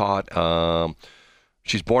think she taught,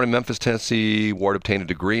 she's born in Memphis, Tennessee. Ward obtained a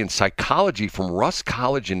degree in psychology from Russ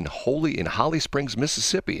College in Holly Springs,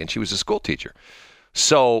 Mississippi, and she was a school teacher.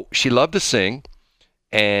 So she loved to sing,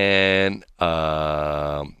 and do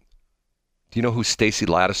you know who Stacy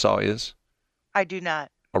Lattisaw is? I do not.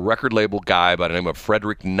 A record label guy by the name of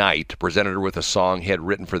Frederick Knight presented her with a song he had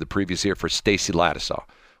written for the previous year for Stacy Lattisaw.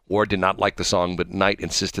 Ward did not like the song, but Knight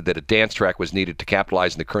insisted that a dance track was needed to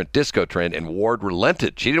capitalize on the current disco trend, and Ward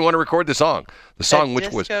relented. She didn't want to record the song. The song,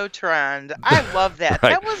 which was disco trend. I love that. Right.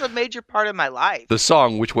 That was a major part of my life. The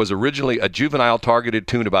song, which was originally a juvenile-targeted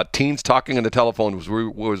tune about teens talking on the telephone,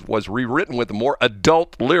 was rewritten with more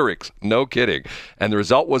adult lyrics. No kidding. And the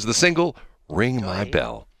result was the single "Ring My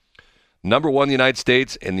Bell." Number 1 in the United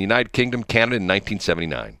States and the United Kingdom, Canada in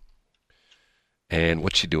 1979. And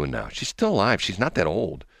what's she doing now? She's still alive. She's not that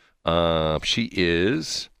old. She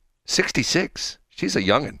is 66. She's a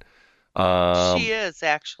youngin'. She is,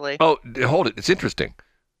 actually. Oh, hold it. It's interesting.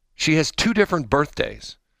 She has 2 different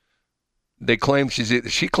birthdays. She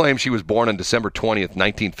claims she was born on December 20th,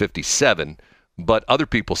 1957, but other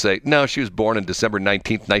people say, no, she was born on December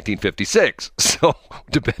 19th, 1956. So,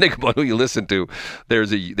 depending upon who you listen to,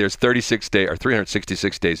 there's 36 day or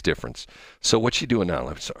 366 days difference. So, what's she doing now?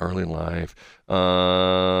 It's early in life.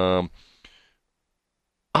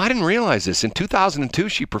 I didn't realize this. In 2002,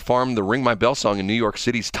 she performed the Ring My Bell song in New York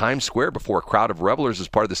City's Times Square before a crowd of revelers as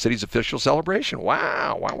part of the city's official celebration.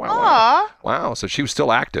 Wow. Wow. So she was still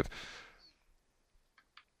active.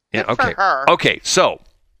 Yeah, okay. For her. Okay, so.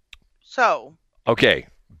 Okay,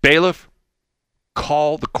 bailiff,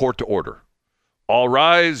 call the court to order. All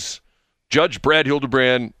rise. Judge Brad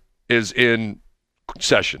Hildebrand is in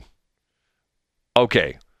session.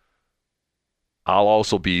 Okay. I'll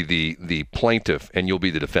also be the plaintiff, and you'll be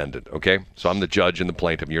the defendant, okay? So I'm the judge and the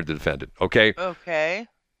plaintiff, and you're the defendant, okay? Okay.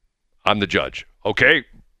 I'm the judge. Okay.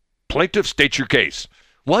 Plaintiff, state your case.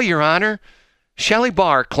 Well, Your Honor, Shelley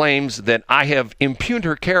Barr claims that I have impugned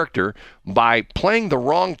her character by playing the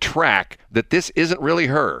wrong track, that this isn't really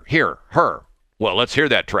her. Her. Well, let's hear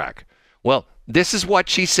that track. Well, this is what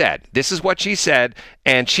she said.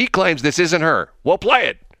 And she claims this isn't her. Well, play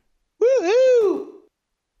it. Woohoo!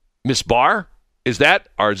 Miss Barr? Is that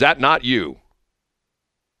not you?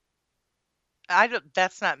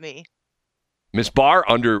 That's not me. Miss Barr,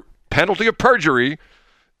 under penalty of perjury,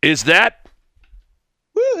 is that?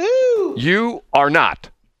 Woohoo! You are not.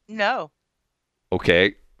 No.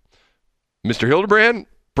 Okay. Mr. Hildebrand,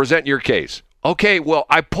 present your case. Okay, well,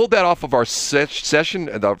 I pulled that off of our session,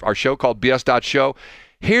 our show called BS.show.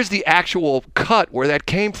 Here's the actual cut where that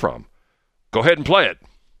came from. Go ahead and play it.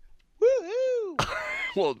 Woohoo!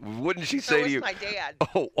 Well, wouldn't she say to you? My dad.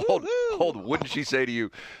 Oh, hold. Wouldn't she say to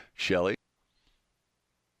you, Shelley?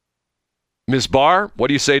 Miss Barr, what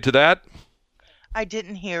do you say to that? I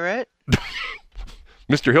didn't hear it.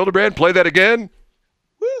 Mr. Hildebrand, play that again.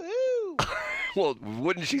 Woohoo! Well,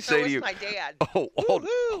 wouldn't she say to you? my dad. Oh,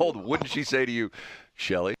 hold. Wouldn't she say to you,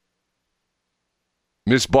 Shelley?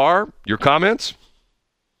 Miss Barr, your comments?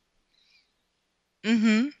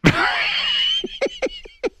 Mm-hmm.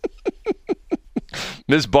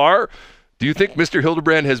 Ms. Barr, do you think Mr.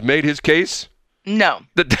 Hildebrand has made his case? No.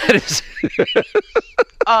 That is.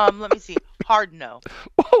 Let me see. Hard no.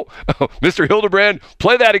 Oh, Mr. Hildebrand,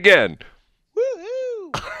 play that again.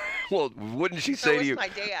 Woohoo! Well, wouldn't she say to you? my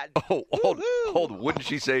dad. Oh, hold. Wouldn't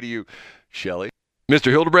she say to you, Shelley?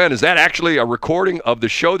 Mr. Hildebrand, is that actually a recording of the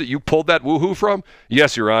show that you pulled that woohoo from?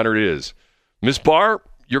 Yes, Your Honor, it is. Miss Barr,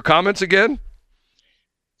 your comments again?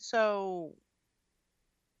 So,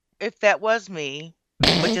 if that was me,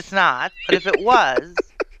 which it's not, but if it was,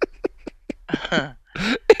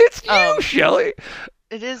 it's you, Shelley.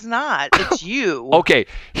 It is not. It's you. Okay,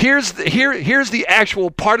 here's the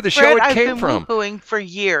actual part of the show Brad, it came I've been from. woohooing for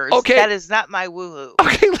years. Okay. That is not my woohoo.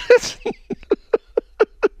 Okay, listen.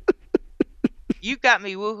 You got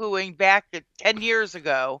me woohooing back 10 years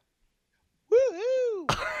ago.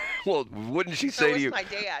 Woohoo! Well, wouldn't she say to you? my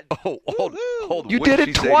dad. Oh, hold. You Wouldn't did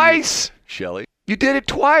she it say to you, twice, Shelley. You did it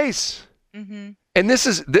twice. Mm-hmm. And this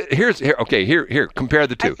is here. Compare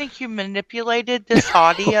the two. I think you manipulated this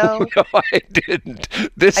audio. No, I didn't.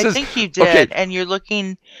 I think you did, and you're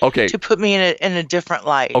looking to put me in a different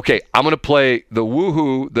light. Okay, I'm going to play the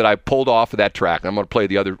woohoo that I pulled off of that track, and I'm going to play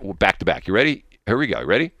the other back to back. You ready? Here we go. You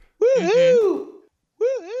ready? Woohoo!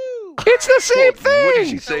 Woohoo! It's the same thing. What did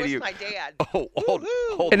she say to you? My dad. Oh, hold.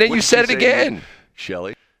 And then you said it again,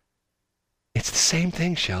 Shelley. It's the same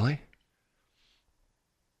thing, Shelley.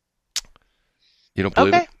 You don't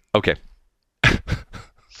believe it? Okay.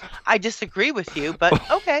 I disagree with you,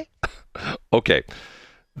 but okay. Okay.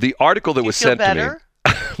 The article that was sent better?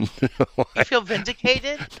 to me. No, you feel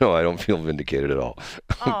vindicated? No, I don't feel vindicated at all.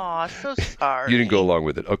 Aw, so sorry. You didn't go along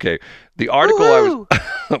with it. Okay. The article I was...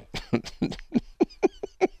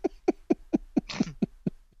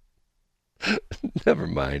 Never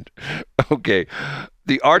mind. Okay.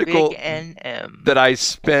 The article Big NM. that I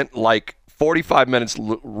spent like 45 minutes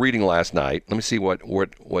reading last night. Let me see what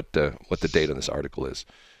the date on this article is.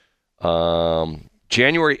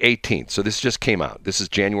 January 18th. So this just came out. This is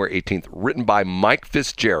January 18th, written by Mike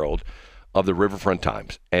Fitzgerald of the Riverfront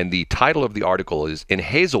Times. And the title of the article is, In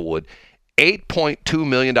Hazelwood, $8.2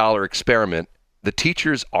 million experiment. The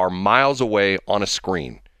teachers are miles away on a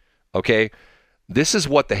screen. Okay? This is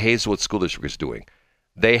what the Hazelwood School District is doing.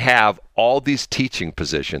 They have all these teaching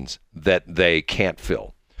positions that they can't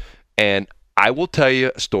fill. And I will tell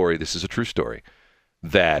you a story, this is a true story,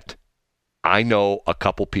 that I know a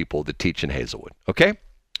couple people that teach in Hazelwood, okay?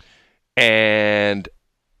 And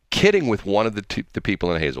kidding with one of the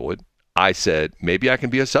people in Hazelwood, I said, maybe I can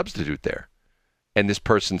be a substitute there. And this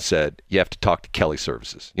person said, you have to talk to Kelly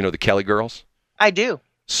Services. You know the Kelly girls? I do.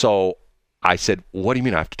 So I said, what do you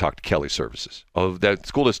mean I have to talk to Kelly Services? Oh, the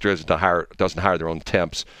school district doesn't hire their own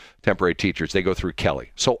temporary teachers. They go through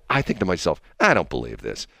Kelly. So I think to myself, I don't believe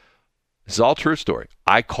this. This is all true story.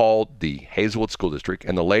 I called the Hazelwood School District,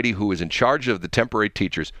 and the lady who is in charge of the temporary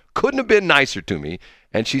teachers couldn't have been nicer to me.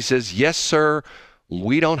 And she says, yes, sir,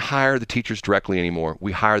 we don't hire the teachers directly anymore.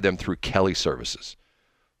 We hire them through Kelly Services.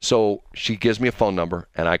 So she gives me a phone number,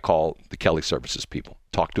 and I call the Kelly Services people.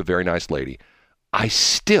 Talk to a very nice lady. I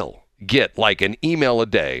still get like an email a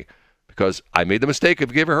day because I made the mistake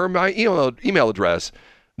of giving her my email address.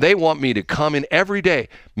 They want me to come in every day.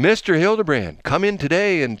 Mr. Hildebrand, come in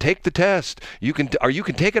today and take the test. You can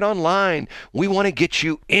take it online. We want to get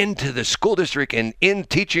you into the school district and in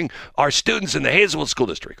teaching our students in the Hazelwood School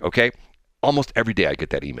District, okay? Almost every day I get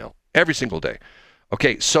that email. Every single day.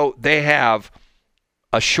 Okay, so they have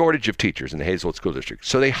a shortage of teachers in the Hazelwood School District.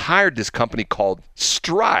 So they hired this company called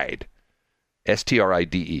Stride,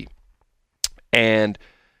 Stride. And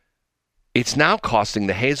it's now costing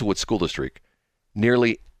the Hazelwood School District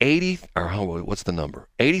nearly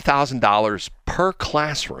 $80,000 per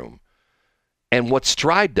classroom. And what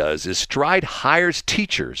Stride does is Stride hires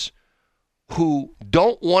teachers who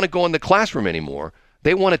don't want to go in the classroom anymore.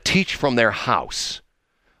 They want to teach from their house.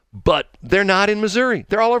 But they're not in Missouri.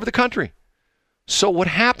 They're all over the country. So what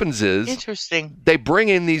happens is they bring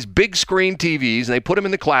in these big screen TVs and they put them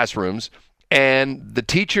in the classrooms, and the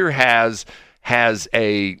teacher has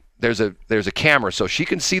there's a camera so she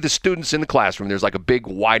can see the students in the classroom. There's like a big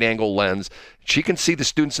wide angle lens. She can see the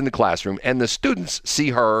students in the classroom, and the students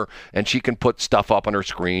see her, and she can put stuff up on her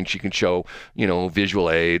screen. She can show,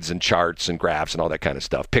 visual aids and charts and graphs and all that kind of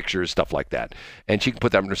stuff, pictures, stuff like that. And she can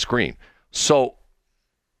put that on her screen. So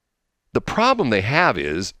the problem they have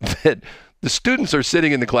is that the students are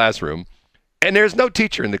sitting in the classroom And there's no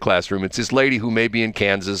teacher in the classroom. It's this lady who may be in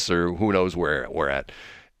Kansas or who knows where we're at.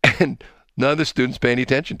 And none of the students pay any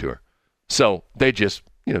attention to her. So they just,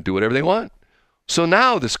 do whatever they want. So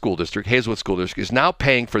now the school district, Hazelwood School District, is now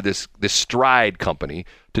paying for this Stride company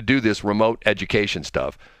to do this remote education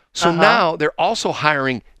stuff. So now they're also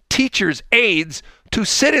hiring teachers' aides to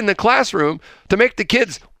sit in the classroom to make the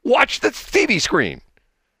kids watch the TV screen.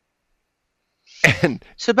 And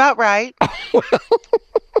it's about right.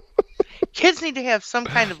 Kids need to have some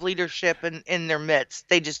kind of leadership in their midst.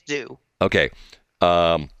 They just do. Okay.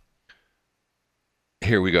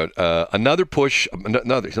 Here we go. Another push. Let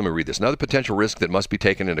me read this. Another potential risk that must be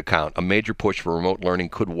taken into account. A major push for remote learning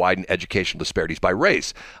could widen educational disparities by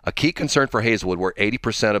race. A key concern for Hazelwood, where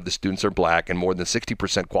 80% of the students are black and more than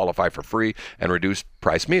 60% qualify for free and reduced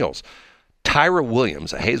price meals. Tyra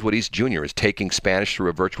Williams, a Hazelwood East junior, is taking Spanish through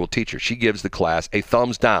a virtual teacher. She gives the class a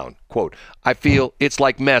thumbs down. Quote, "I feel it's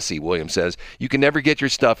like messy," Williams says. "You can never get your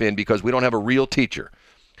stuff in because we don't have a real teacher."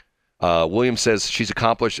 Williams says she's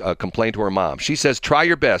complained to her mom. She says, "Try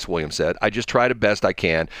your best," Williams said. "I just try the best I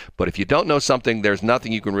can. But if you don't know something, there's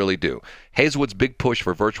nothing you can really do." Hazelwood's big push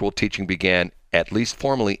for virtual teaching began, at least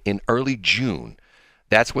formally, in early June.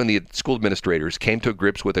 That's when the school administrators came to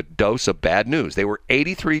grips with a dose of bad news. They were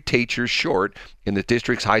 83 teachers short in the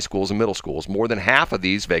district's high schools and middle schools. More than half of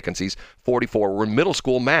these vacancies, 44, were in middle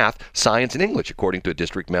school math, science, and English, according to a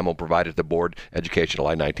district memo provided at the Board Education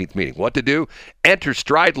July 19th meeting. What to do? Enter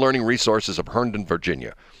Stride Learning Resources of Herndon,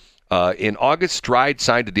 Virginia. In August, Stride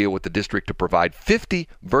signed a deal with the district to provide 50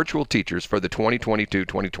 virtual teachers for the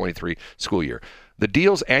 2022-2023 school year. The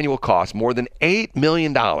deal's annual cost, more than $8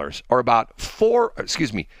 million, or about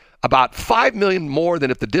 $5 million more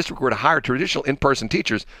than if the district were to hire traditional in-person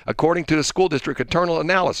teachers, according to the school district internal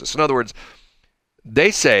analysis. In other words,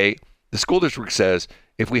 the school district says,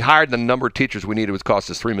 if we hired the number of teachers we needed, it would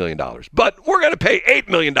cost us $3 million. But we're going to pay $8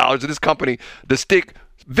 million to this company to stick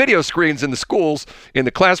video screens in the schools, in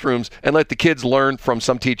the classrooms, and let the kids learn from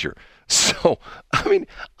some teacher. So, I'm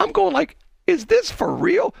going like, is this for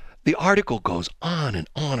real? The article goes on and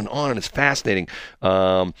on and on, and it's fascinating.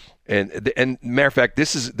 And matter of fact,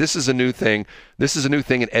 this is a new thing. This is a new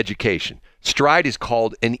thing in education. Stride is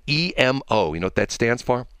called an EMO. You know what that stands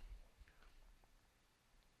for?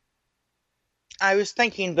 I was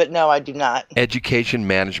thinking, but no, I do not. Education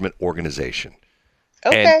Management Organization.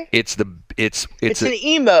 Okay. And it's an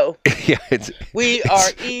emo. Yeah, we are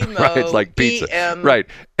emo. Right, it's like pizza. Right.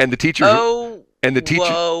 And the teachers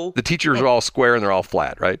the teachers are all square and they're all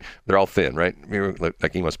flat, right? They're all thin, right?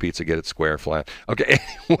 Like Emo's Pizza, get it square, flat. Okay.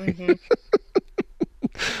 Anyway.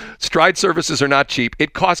 Stride services are not cheap.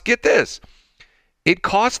 It costs, get this, it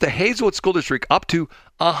costs the Hazelwood School District up to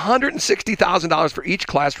 $160,000 for each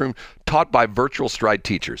classroom taught by virtual Stride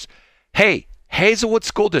teachers. Hey, Hazelwood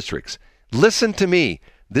School Districts, listen to me.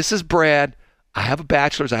 This is Brad. I have a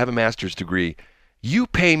bachelor's. I have a master's degree. You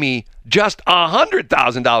pay me just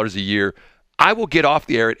 $100,000 a year. I will get off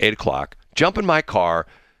the air at 8 o'clock, jump in my car,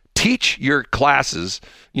 teach your classes,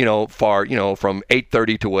 from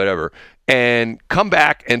 8:30 to whatever, and come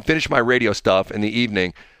back and finish my radio stuff in the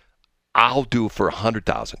evening. I'll do it for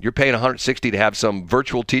 $100,000. You're paying $160 to have some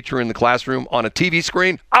virtual teacher in the classroom on a TV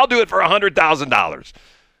screen. I'll do it for $100,000.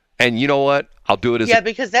 And you know what? I'll do it as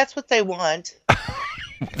because that's what they want.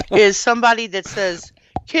 Is somebody that says,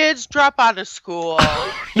 "Kids, drop out of school.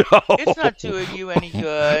 No. It's not doing you any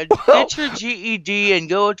good. Get your GED and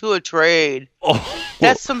go into a trade."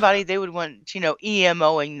 That's somebody they would want,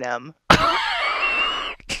 EMOing them.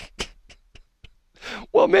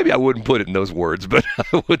 Well, maybe I wouldn't put it in those words, but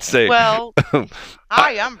I would say. Well,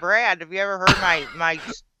 hi, I'm Brad. Have you ever heard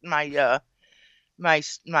my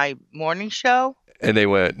morning show? And they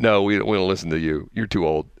went, "No, we don't listen to you. You're too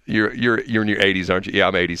old. You're in your 80s, aren't you?" "Yeah,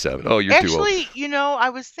 I'm 87. "Oh, you're too old." Actually, I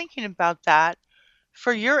was thinking about that.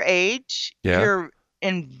 For your age, Yeah. You're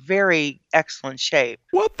in very excellent shape.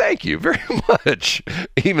 Well, thank you very much.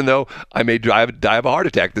 Even though I may die of a heart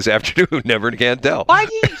attack this afternoon, never can tell. Why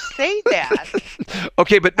do you say that?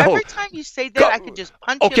 Okay, but no. Every time you say that, I could just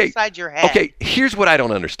punch you upside your head. Okay, here's what I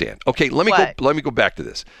don't understand. Okay, let me go back to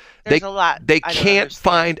this. There's a lot They I don't can't understand.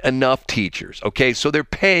 find enough teachers. Okay, so they're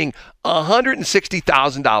paying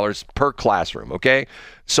 $160,000 per classroom. Okay,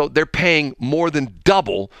 so they're paying more than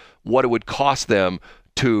double what it would cost them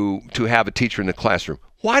to have a teacher in the classroom.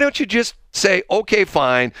 Why don't you just say, okay,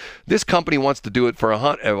 fine, this company wants to do it for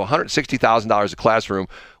 $160,000 a classroom.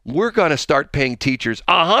 We're going to start paying teachers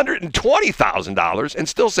 $120,000 and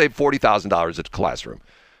still save $40,000 at the classroom.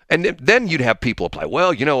 And then you'd have people apply.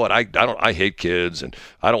 Well, you know what? I hate kids and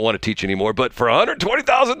I don't want to teach anymore. But for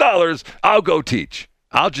 $120,000, I'll go teach.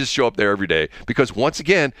 I'll just show up there every day because once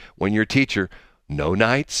again, when you're a teacher, no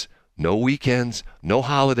nights, no weekends, no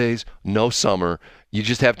holidays, no summer. You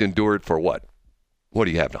just have to endure it for what? What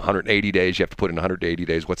do you have? 180 days? You have to put in 180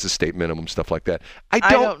 days. What's the state minimum? Stuff like that. I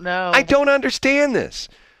don't know. I don't understand this.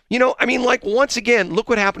 You know, I mean, like, once again, look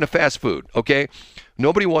what happened to fast food, okay?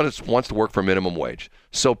 Nobody wants to work for minimum wage.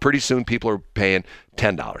 So pretty soon people are paying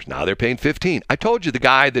 $10. Now they're paying $15. I told you the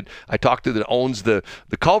guy that I talked to that owns the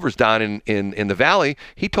Culvers down in the valley,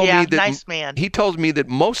 he told me that nice man. He told me that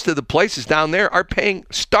most of the places down there are paying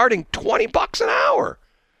starting $20 an hour.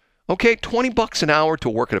 Okay, $20 an hour to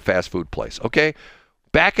work at a fast food place, okay?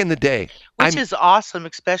 Back in the day. Which is awesome,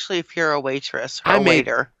 especially if you're a waitress or a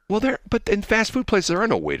waiter. Well, but in fast food places, there are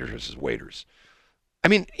no waiters. I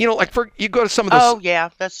mean, you know, like you go to some of those. Oh, yeah,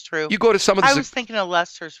 that's true. You go to some of the. I was thinking of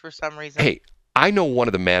Lester's for some reason. Hey, I know one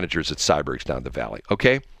of the managers at Cyberg's down in the valley,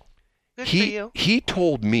 okay? Good for you. He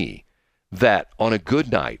told me that on a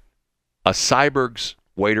good night, a Cyberg's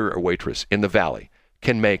waiter or waitress in the valley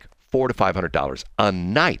can make $400 to $500 a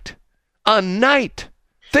night. A night!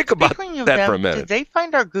 Think about that for a minute. Did they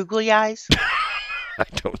find our googly eyes? I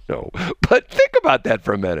don't know. But think about that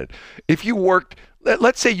for a minute. If you worked,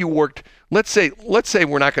 let's say we're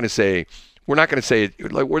not going to say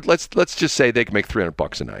let's just say they can make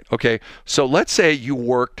 $300 a night. Okay. So let's say you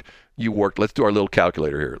worked, let's do our little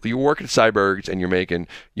calculator here. You work at Cyberg's and you're making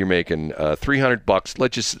 $300.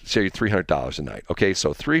 Let's just say $300 a night. Okay.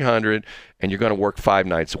 So 300 and you're going to work 5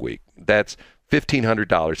 nights a week. That's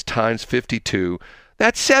 $1,500 times 52.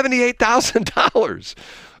 That's $78,000.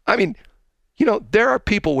 I mean, you know, there are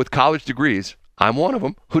people with college degrees, I'm one of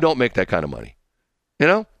them, who don't make that kind of money. You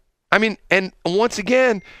know? I mean, and once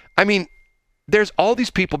again, I mean, there's all these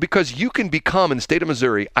people because you can become, in the state of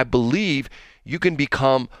Missouri, I believe you can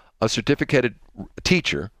become a certificated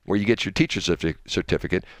teacher where you get your teacher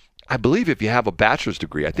certificate. I believe if you have a bachelor's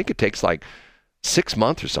degree, I think it takes like 6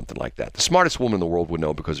 months or something like that. The smartest woman in the world would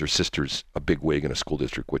know because her sister's a big wig in a school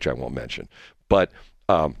district, which I won't mention. But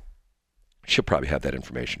she'll probably have that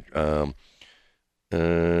information.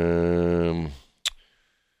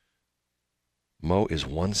 Mo is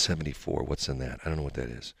 174. What's in that? I don't know what that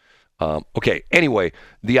is. Okay. Anyway,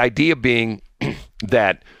 the idea being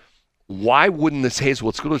that why wouldn't this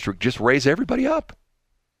Hazelwood School District just raise everybody up?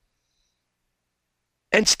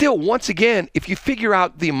 And still, once again, if you figure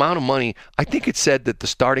out the amount of money, I think it said that the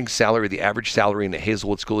starting salary, the average salary in the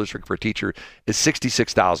Hazelwood School District for a teacher is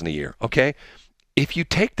 $66,000 a year. Okay. If you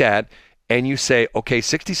take that and you say, okay,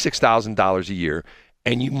 $66,000 a year,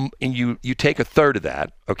 and you take a third of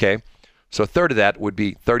that, okay? So a third of that would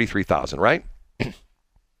be $33,000, right?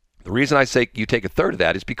 The reason I say you take a third of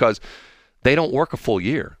that is because they don't work a full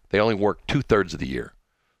year. They only work 2/3 of the year.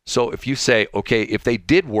 So if you say, okay, if they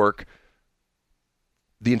did work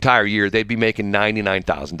the entire year, they'd be making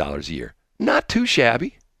 $99,000 a year. Not too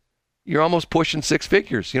shabby. You're almost pushing 6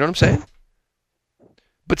 figures. You know what I'm saying?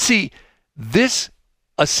 But see, this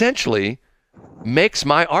essentially makes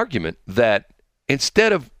my argument that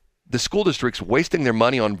instead of the school districts wasting their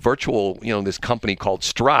money on virtual, you know, this company called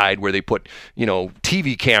Stride where they put, you know,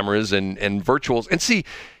 TV cameras and virtuals. And see,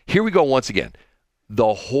 here we go once again.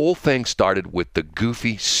 The whole thing started with the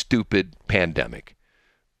goofy, stupid pandemic.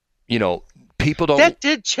 You know, people don't... That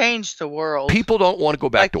did change the world. People don't want to go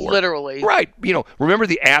back to work. Literally. Right. You know, remember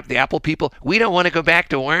the Apple people? We don't want to go back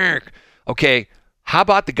to work. Okay. How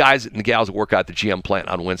about the guys and the gals that work out at the GM plant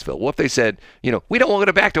on Wentzville? What if they said, you know, we don't want to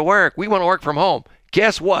go back to work. We want to work from home.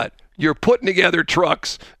 Guess what? You're putting together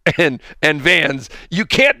trucks and vans. You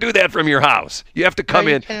can't do that from your house. You have to come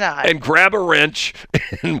in and grab a wrench,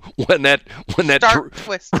 and when that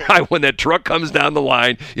truck comes down the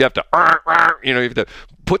line, you have to you have to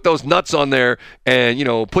put those nuts on there and, you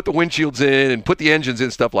know, put the windshields in and put the engines in,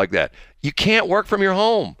 stuff like that. You can't work from your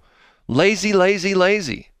home. Lazy, lazy,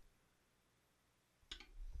 lazy.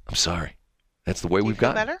 I'm sorry. That's the way we've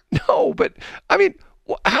got. Better? No, but I mean,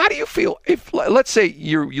 how do you feel if, let's say,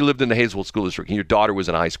 you lived in the Hazelwood School District and your daughter was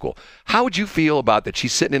in high school? How would you feel about that?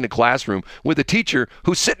 She's sitting in a classroom with a teacher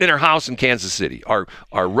who's sitting in her house in Kansas City or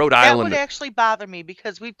Rhode Island. That would actually bother me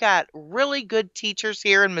because we've got really good teachers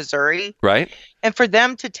here in Missouri, right? And for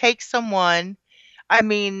them to take someone, I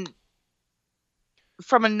mean,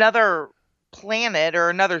 from another planet or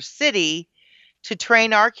another city to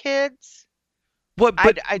train our kids.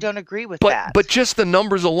 I don't agree with that. But just the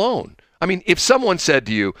numbers alone. I mean, if someone said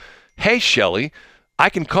to you, hey, Shelley, I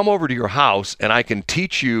can come over to your house and I can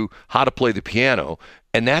teach you how to play the piano,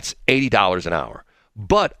 and that's $80 an hour.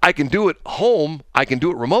 But I can do it home, I can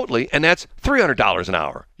do it remotely, and that's $300 an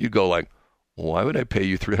hour. You'd go like, Why would I pay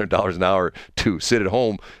you $300 an hour to sit at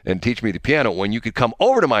home and teach me the piano when you could come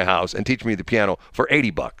over to my house and teach me the piano for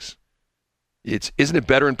 $80? Isn't it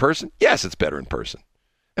better in person? Yes, it's better in person.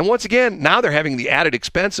 And once again, now they're having the added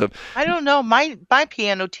expense of. I don't know. My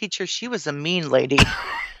piano teacher, she was a mean lady.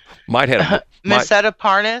 Mine had a Miss Etta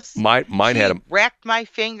Parnas. Mine had a racked my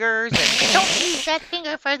fingers and don't use that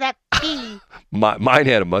finger for that P. Mine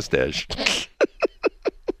had a mustache.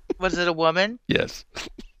 Was it a woman? Yes.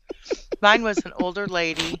 Mine was an older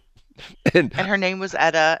lady, and her name was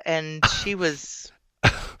Etta, and she was.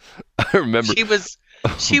 I remember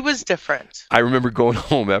she was different. I remember going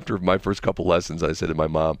home after my first couple lessons. I said to my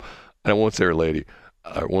mom, and I won't say her lady,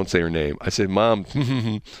 I won't say her name. I said, Mom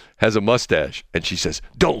has a mustache, and she says,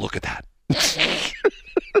 "Don't look at that."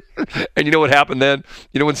 And you know what happened then?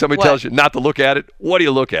 You know when somebody tells you not to look at it, what do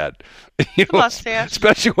you look at? You know, mustache.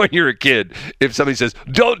 Especially when you're a kid. If somebody says,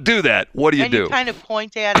 "Don't do that," what do you do? You kind of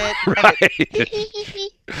point at it. Right.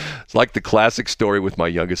 It's like the classic story with my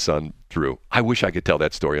youngest son, Drew. I wish I could tell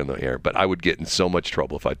that story on the air, but I would get in so much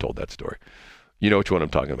trouble if I told that story. You know which one I'm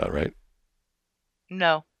talking about, right?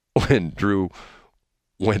 No. When Drew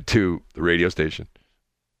went to the radio station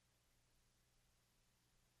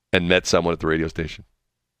and met someone at the radio station.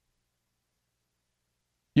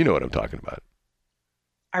 You know what I'm talking about.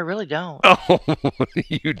 I really don't. Oh,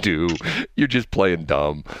 you do. You're just playing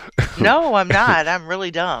dumb. No, I'm not. I'm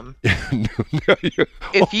really dumb. No,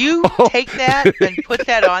 if you take that and put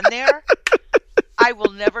that on there, I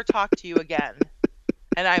will never talk to you again.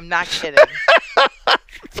 And I'm not kidding.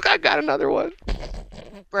 I got another one.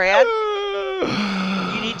 Brad,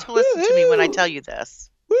 you need to listen to me when I tell you this.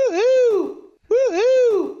 Woohoo!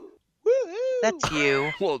 Woohoo! Woohoo! That's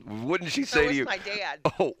you. Well, wouldn't she say to you? my dad.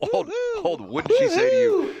 Oh, hold. Wouldn't she say to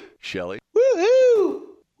you, Shelley? Woohoo!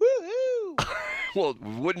 Woohoo! Well,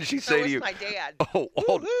 wouldn't she say to you? my dad. Oh,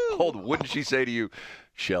 hold. Wouldn't she say to you,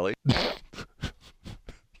 Shelley?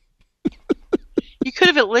 You could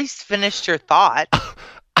have at least finished your thought.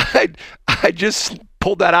 I just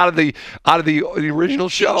pulled that out of the original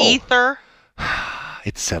show. The ether.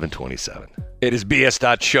 It's 7:27. It is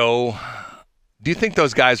BS.show. Do you think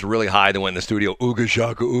those guys were really high that went in the studio? Ooga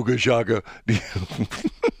shaka, ooga shaka.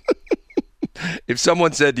 If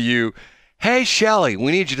someone said to you, "Hey, Shelley,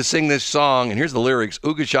 we need you to sing this song, and here's the lyrics,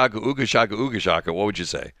 ooga shaka, ooga shaka, ooga shaka," what would you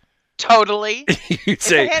say? Totally. You'd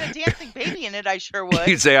say, if it had a dancing baby in it, I sure would.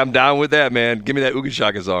 You'd say, "I'm down with that, man. Give me that ooga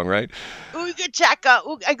shaka song," right? Ooga chaka.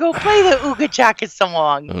 I go play the ooga chaka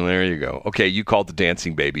song. Well, there you go. Okay, you called the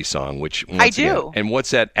dancing baby song, which I do. Again, and what's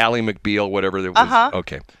that? Ally McBeal, whatever there was. Uh-huh.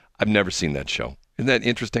 Okay, I've never seen that show. Isn't that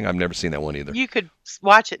interesting? I've never seen that one either. You could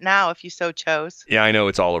watch it now if you so chose. Yeah, I know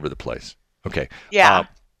it's all over the place. Okay. Yeah.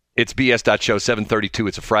 It's BS.show 7:32.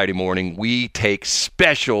 It's a Friday morning. We take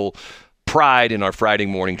special pride in our Friday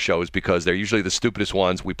morning shows because they're usually the stupidest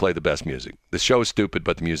ones. We play the best music. The show is stupid,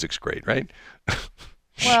 but the music's great, right?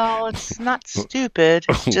 Well, it's not stupid.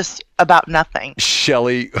 It's just about nothing.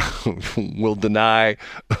 Shelley will deny.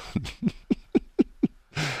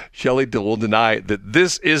 Shelley will deny that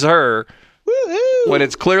this is her. Woohoo! When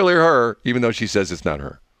it's clearly her, even though she says it's not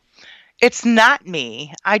her. It's not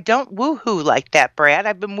me. I don't woohoo like that, Brad.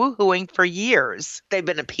 I've been woohooing for years. They've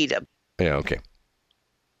been a PETA. Yeah, okay.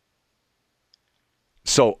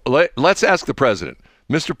 So let's ask the president.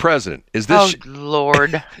 Mr. President, is this... Oh,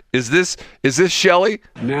 Lord. Is this Shelley?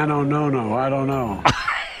 No, I don't know.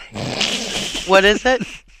 What is it?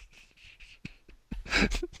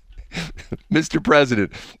 Mr.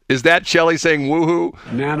 President, is that Shelley saying woohoo?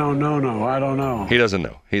 No, I don't know. He doesn't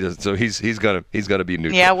know. He doesn't. So he's gonna be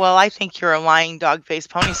neutral. Yeah, well, I think you're a lying dog-faced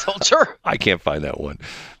pony soldier. I can't find that one.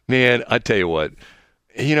 Man, I tell you what.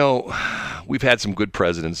 You know, we've had some good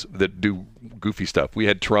presidents that do goofy stuff. We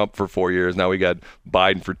had Trump for 4 years. Now we got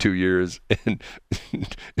Biden for 2 years. And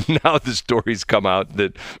now the stories come out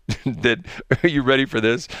that are you ready for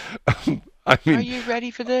this? I mean, are you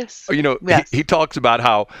ready for this? You know, yes. he talks about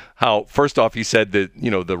how first off he said that,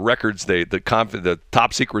 you know, the records the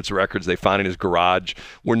top secrets records they found in his garage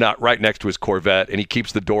were not right next to his Corvette, and he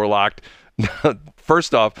keeps the door locked.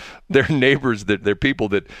 First off, they're neighbors, they're people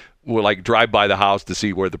that will like drive by the house to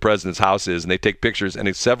see where the president's house is, and they take pictures,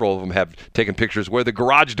 and several of them have taken pictures where the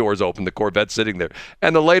garage door is open, the Corvette's sitting there.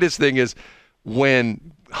 And the latest thing is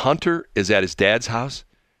when Hunter is at his dad's house,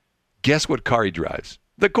 guess what car he drives?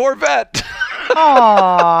 The Corvette.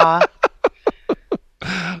 Aww.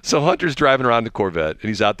 So Hunter's driving around the Corvette, and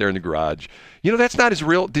he's out there in the garage. You know, that's not his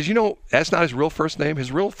real. Did you know that's not his real first name?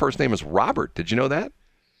 His real first name is Robert. Did you know that?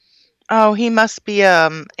 Oh, he must be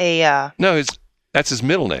No, that's his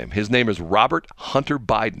middle name. His name is Robert Hunter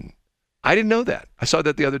Biden. I didn't know that. I saw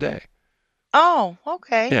that the other day. Oh,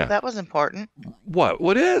 okay. Yeah. That was important.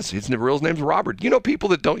 What is? His real name's Robert. You know people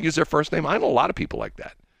that don't use their first name? I know a lot of people like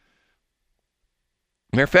that.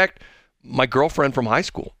 Matter of fact, my girlfriend from high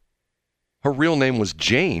school, her real name was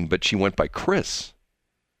Jane, but she went by Chris.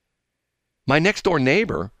 My next door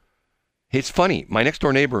neighbor, it's funny, my next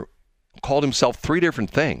door neighbor called himself 3 different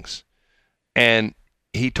things. And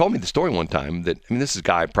he told me the story one time that, this is a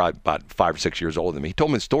guy probably about 5 or 6 years older than me. He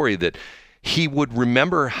told me the story that he would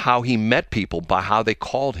remember how he met people by how they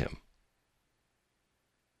called him.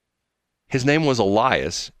 His name was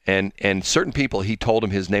Elias, and certain people he told him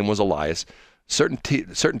his name was Elias. Certain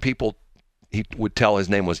people he would tell his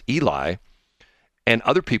name was Eli, and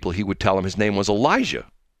other people he would tell him his name was Elijah.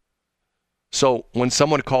 So when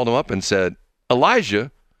someone called him up and said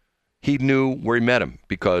Elijah, he knew where he met him,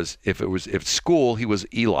 because if school, he was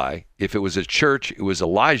Eli. If it was at church, it was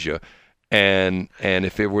Elijah. And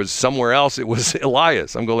if it was somewhere else, it was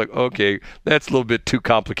Elias. I'm going like, okay, that's a little bit too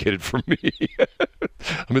complicated for me.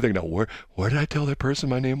 I'm thinking, now, where did I tell that person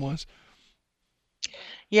my name was?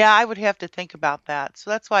 Yeah, I would have to think about that. So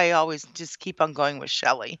that's why I always just keep on going with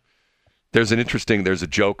Shelley. There's a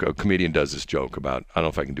joke, a comedian does this joke about, I don't know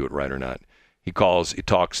if I can do it right or not. He talks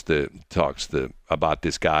about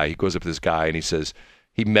this guy. He goes up to this guy and he says,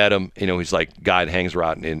 he met him, he's like guy that hangs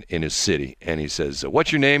around in his city. And he says,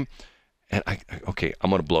 what's your name? And I'm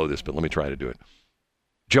going to blow this, but let me try to do it.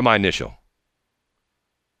 Just my initial.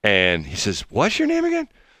 And he says, what's your name again?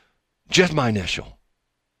 Just my initial.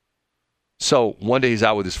 So one day he's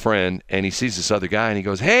out with his friend and he sees this other guy and he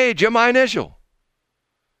goes, hey, just my initial.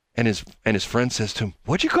 And his friend says to him,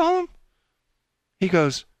 what'd you call him? He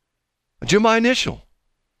goes, just my initial.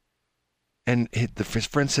 And his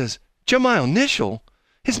friend says, just my initial?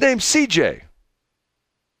 His name's CJ.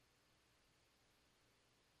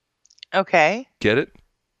 Okay. Get it?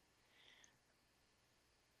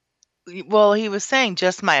 Well, he was saying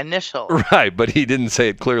just my initial. Right, but he didn't say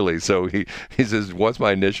it clearly. So he says, what's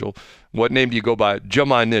my initial? What name do you go by? Just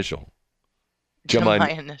my initial. Just my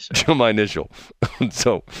initial. Just my initial.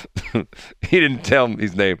 So he didn't tell him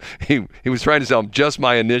his name. He was trying to tell him just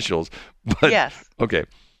my initials. But, yes. Okay.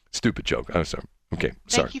 Stupid joke. I'm sorry. Okay.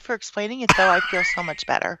 Sorry. Thank you for explaining it, though. I feel so much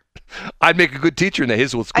better. I'd make a good teacher in the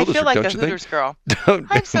Hazelwood School District. District. I feel like a Hooters girl.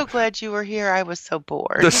 I'm so glad you were here. I was so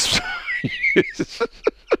bored.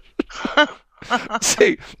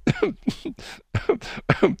 See,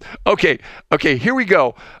 okay, here we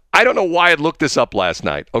go. I don't know why I looked this up last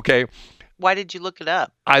night, okay? Why did you look it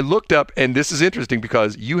up? I looked up, and this is interesting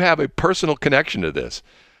because you have a personal connection to this.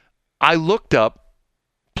 I looked up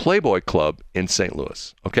Playboy Club in St.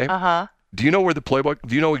 Louis, okay? Uh-huh. Do you know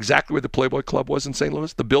exactly where the Playboy Club was in St.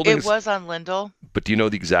 Louis? The building was on Lindell. But do you know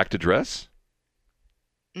the exact address?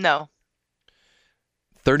 No.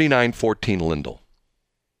 3914 Lindell.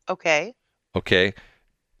 Okay. Okay.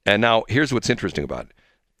 And now here's what's interesting about it.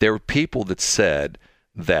 There were people that said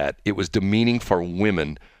that it was demeaning for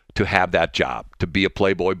women to have that job, to be a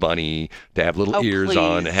Playboy bunny, to have little ears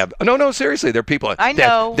on, to have no, seriously, there are people. I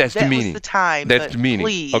know that's that demeaning. Was the time. That's demeaning.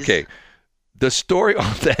 Please. Okay. The story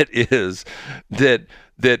on that is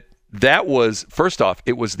that was, first off,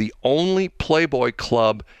 it was the only Playboy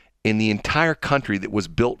club in the entire country that was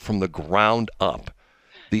built from the ground up.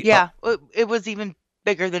 It was even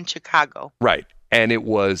bigger than Chicago. Right. And it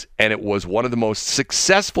was one of the most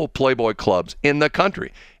successful Playboy clubs in the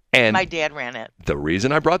country. And my dad ran it. The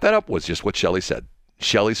reason I brought that up was just what Shelley said.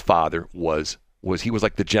 Shelley's father was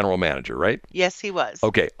like the general manager, right? Yes, he was.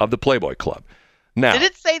 Okay, of the Playboy Club. Now, did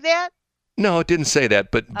it say that? No, it didn't say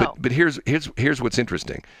that. But here's what's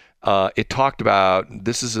interesting. It talked about,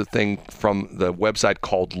 this is a thing from the website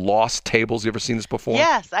called Lost Tables. You ever seen this before?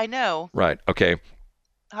 Yes, I know. Right. Okay.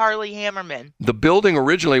 Harley Hammerman. The building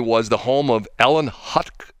originally was the home of Ellen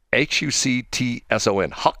Huckson,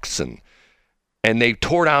 and they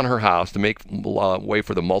tore down her house to make way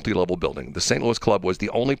for the multi-level building. The St. Louis Club was the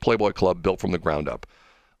only Playboy club built from the ground up.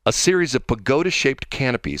 A series of pagoda-shaped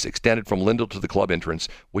canopies extended from Lindell to the club entrance,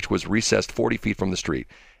 which was recessed 40 feet from the street.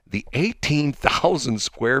 The 18,000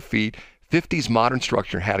 square feet 50s modern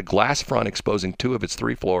structure had a glass front exposing 2 of its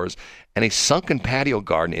 3 floors and a sunken patio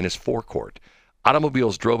garden in its forecourt.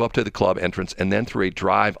 Automobiles drove up to the club entrance and then through a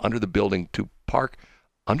drive under the building to park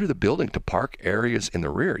areas in the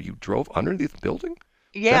rear. You drove underneath the building?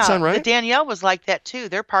 Yeah, that sound right? The Danielle was like that too.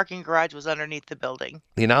 Their parking garage was underneath the building.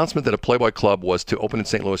 The announcement that a Playboy Club was to open in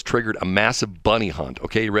St. Louis triggered a massive bunny hunt.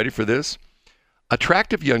 Okay, you ready for this?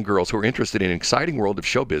 Attractive young girls who are interested in an exciting world of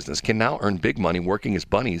show business can now earn big money working as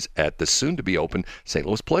bunnies at the soon-to-be-open St.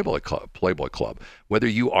 Louis Playboy Club. Whether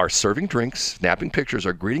you are serving drinks, snapping pictures,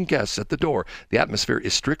 or greeting guests at the door, the atmosphere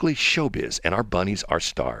is strictly showbiz, and our bunnies are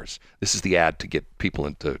stars. This is the ad to get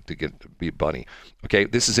people to be a bunny. Okay,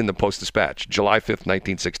 this is in the Post-Dispatch, July 5th,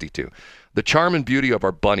 1962. The charm and beauty of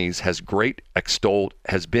our bunnies has been extolled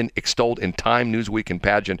in Time, Newsweek, and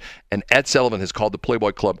Pageant, and Ed Sullivan has called the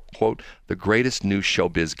Playboy Club, quote, the greatest new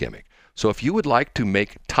showbiz gimmick. So if you would like to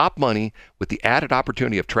make top money with the added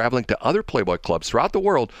opportunity of traveling to other Playboy clubs throughout the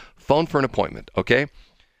world, phone for an appointment, okay?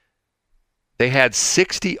 They had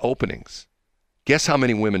 60 openings. Guess how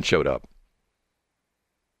many women showed up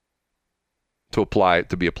to apply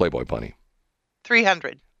to be a Playboy bunny?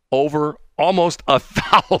 300. Over almost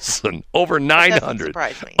 1,000, over 900.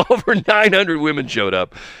 Surprise me. Over 900 women showed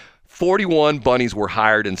up. 41 bunnies were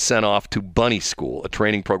hired and sent off to Bunny School, a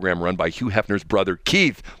training program run by Hugh Hefner's brother,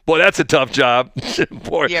 Keith. Boy, that's a tough job.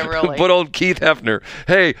 Boy, yeah, really. But old Keith Hefner.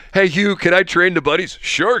 Hey, Hugh, can I train the bunnies?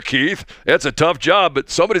 Sure, Keith. That's a tough job, but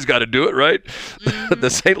somebody's got to do it, right? Mm-hmm. The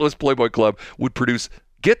St. Louis Playboy Club would produce,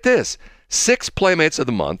 get this, 6 Playmates of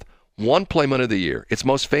the month, 1 Playmate of the year. Its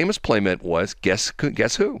most famous Playmate was, guess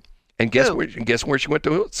who? And guess where she went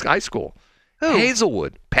to high school? Who?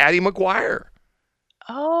 Hazelwood. Patty McGuire.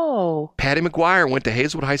 Oh. Patty McGuire went to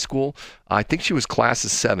Hazelwood High School. I think she was class of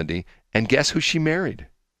 70. And guess who she married?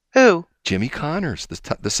 Who? Jimmy Connors,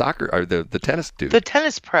 the soccer or the tennis dude. The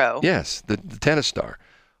tennis pro. Yes, the tennis star.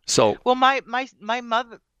 So well, my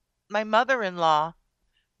mother-in-law.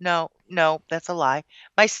 No, that's a lie.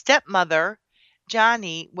 My stepmother,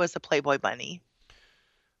 Johnny, was a Playboy bunny.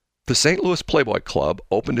 The St. Louis Playboy Club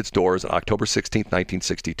opened its doors on October 16,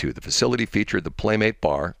 1962. The facility featured the Playmate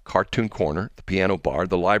Bar, Cartoon Corner, the Piano Bar,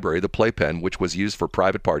 the library, the playpen, which was used for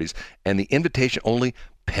private parties, and the invitation-only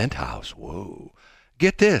penthouse. Whoa.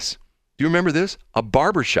 Get this. Do you remember this? A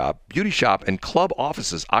barber shop, beauty shop, and club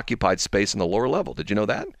offices occupied space in the lower level. Did you know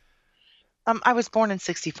that? I was born in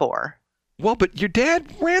 64. Well, but your dad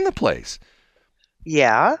ran the place.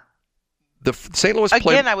 Yeah. The St. Louis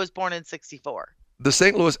Again, I was born in 64. The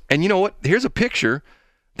St. Louis, and you know what? Here's a picture.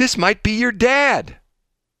 This might be your dad.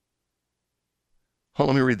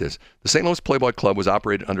 Hold on, let me read this. The St. Louis Playboy Club was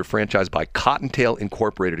operated under franchise by Cottontail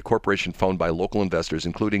Incorporated, a corporation owned by local investors,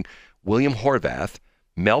 including William Horvath,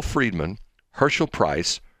 Mel Friedman, Herschel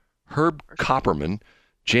Price, Herb Copperman,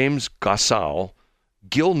 James Gossall,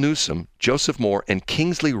 Gil Newsom, Joseph Moore, and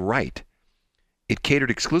Kingsley Wright. It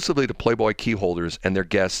catered exclusively to Playboy key holders and their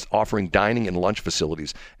guests, offering dining and lunch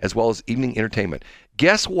facilities, as well as evening entertainment.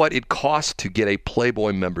 Guess what it cost to get a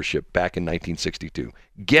Playboy membership back in 1962?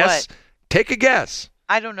 Guess. What? Take a guess.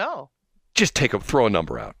 I don't know. Just throw a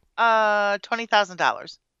number out.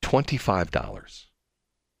 $20,000. $25.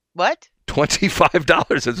 What?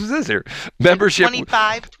 $25. This is here. Membership.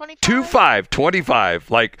 25.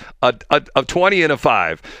 25. Like a 20 and a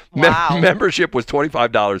 5. Wow. Membership was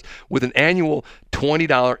 $25 with an annual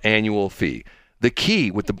 $20 annual fee. The key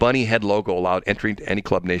with the bunny head logo allowed entry to any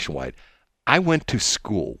club nationwide. I went to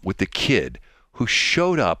school with the kid who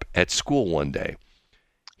showed up at school one day.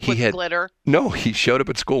 With glitter? No, he showed up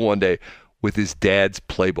at school one day with his dad's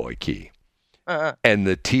Playboy key. And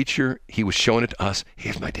the teacher, he was showing it to us.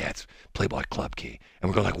 Here's my dad's Playboy Club key. And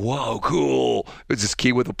we're going like, whoa, cool. It's this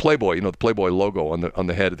key with a Playboy, the Playboy logo on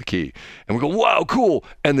the head of the key. And we go, wow, cool.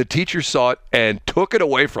 And the teacher saw it and took it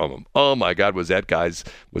away from him. Oh my God, was that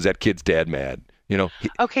kid's dad mad?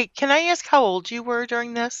 Okay, can I ask how old you were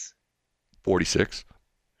during this? 46.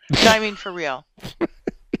 No, I mean for real.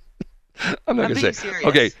 I'm not going to say. Serious.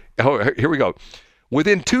 Okay, here we go.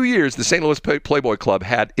 Within 2 years, the St. Louis Playboy Club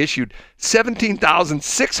had issued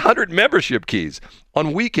 17,600 membership keys.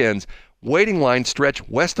 On weekends, waiting lines stretched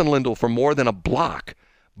west on Lindell for more than a block.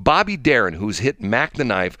 Bobby Darin, whose hit Mac the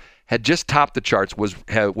Knife had just topped the charts,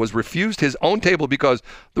 was refused his own table because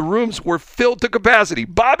the rooms were filled to capacity.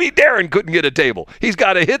 Bobby Darin couldn't get a table. He's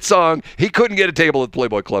got a hit song. He couldn't get a table at the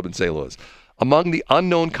Playboy Club in St. Louis. Among the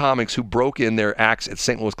unknown comics who broke in their acts at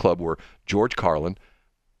St. Louis Club were George Carlin,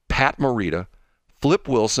 Pat Morita, Flip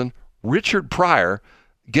Wilson, Richard Pryor.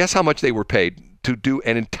 Guess how much they were paid to do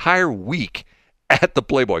an entire week at the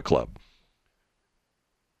Playboy Club?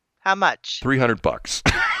 How much? $300.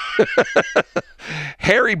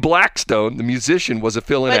 Harry Blackstone, the musician, was a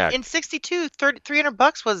fill-in act. But in 62,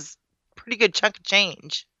 $300 was a pretty good chunk of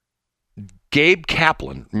change. Gabe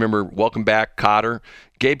Kaplan, remember Welcome Back, Cotter?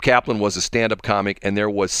 Gabe Kaplan was a stand-up comic, and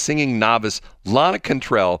there was singing novice Lana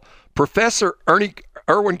Cantrell, Professor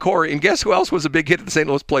Erwin Corey, and guess who else was a big hit at the St.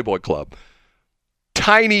 Louis Playboy Club?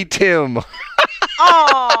 Tiny Tim.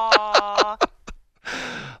 Aww.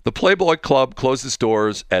 The Playboy Club closed its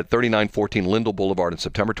doors at 3914 Lindell Boulevard on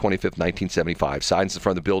September 25th, 1975. Signs in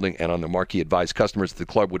front of the building and on the marquee advised customers that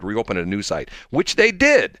the club would reopen at a new site, which they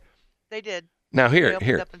did. They did. Now They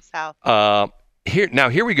opened up in South.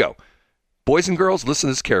 Here we go. Boys and girls, listen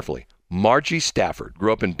to this carefully. Margie Stafford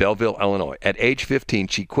grew up in Belleville, Illinois. At age 15,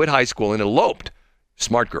 she quit high school and eloped.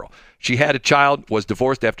 Smart girl. She had a child, was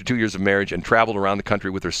divorced after 2 years of marriage, and traveled around the country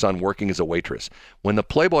with her son working as a waitress. When the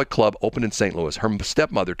Playboy Club opened in St. Louis, her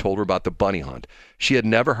stepmother told her about the bunny hunt. She had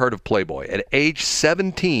never heard of Playboy. At age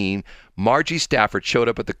 17, Margie Stafford showed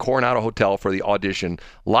up at the Coronado Hotel for the audition,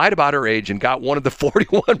 lied about her age, and got one of the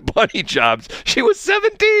 41 bunny jobs. She was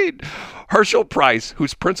 17. Herschel Price,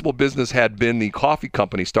 whose principal business had been the coffee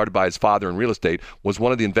company started by his father in real estate, was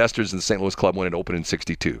one of the investors in the St. Louis Club when it opened in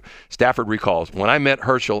 1962. Stafford recalls, when I met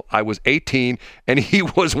Herschel, I was 18, and he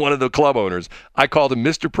was one of the club owners. I called him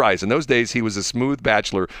Mr. Price. In those days, he was a smooth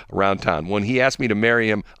bachelor around town. When he asked me to marry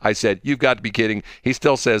him, I said, you've got to be kidding. He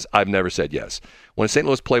still says, I've never said yes. When St.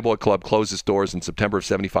 Louis Playboy Club closed its doors in September of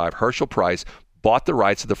 1975, Herschel Price bought the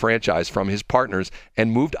rights to the franchise from his partners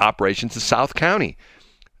and moved operations to South County.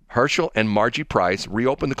 Herschel and Margie Price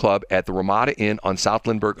reopened the club at the Ramada Inn on South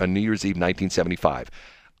Lindbergh on New Year's Eve, 1975.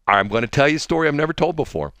 I'm going to tell you a story I've never told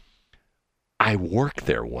before. I worked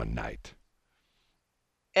there one night.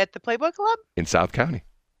 At the Playboy Club? In South County.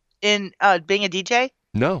 In being a DJ?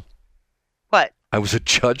 No. What? I was a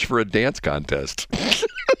judge for a dance contest.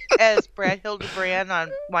 As Brad Hildebrand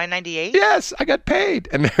on Y98? Yes, I got paid.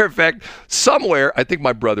 As a matter of fact, somewhere, I think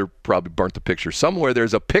my brother probably burnt the picture. Somewhere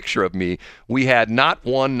there's a picture of me. We had not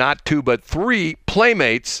one, not two, but three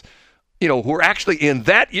playmates, who were actually in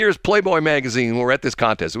that year's Playboy magazine who were at this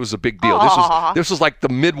contest. It was a big deal. This was like the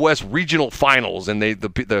Midwest regional finals, and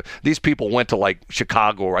these people went to like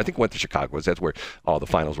Chicago, or I think went to Chicago. That's where all the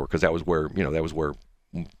finals were, because that was where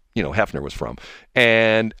Hefner was from.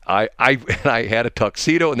 And I had a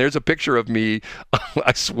tuxedo, and there's a picture of me.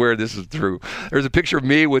 I swear this is true. There's a picture of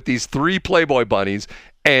me with these three Playboy bunnies,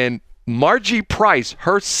 and Margie Price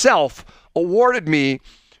herself awarded me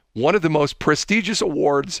one of the most prestigious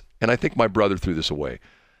awards, and I think my brother threw this away.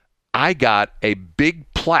 I got a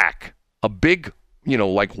big plaque, a big,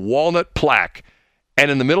 like walnut plaque,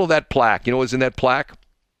 and in the middle of that plaque, you know what was in that plaque?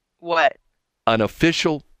 What? An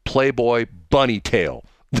official Playboy bunny tail.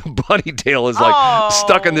 The bunny tail is like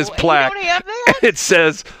stuck in this plaque. You don't have that? And it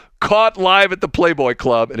says, caught live at the Playboy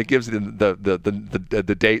Club, and it gives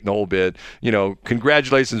the date and the whole bit.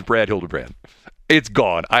 Congratulations, Brad Hildebrand. It's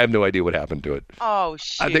gone. I have no idea what happened to it. Oh,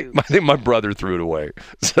 shoot. I think my brother threw it away.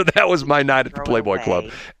 So that was my night at the Playboy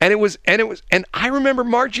Club. And I remember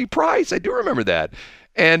Margie Price. I do remember that.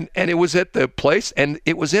 And it was at the place, and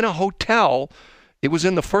it was in a hotel. It was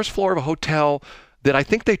in the first floor of a hotel that I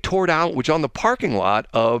think they tore down, which on the parking lot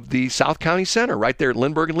of the South County Center, right there at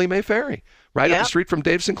Lindbergh and Lee May Ferry, right up the street from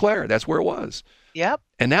Dave Sinclair. That's where it was. Yep.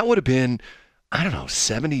 And that would have been, I don't know,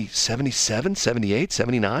 70, 77, 78,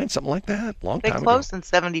 79, something like that. Long time ago. They closed in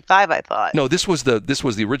 75, I thought. No, this was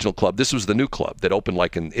the original club. This was the new club that opened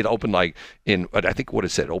in I think what it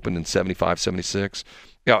said, opened in 75, 76.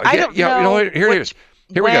 I don't know. Here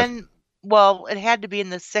we go. Well, it had to be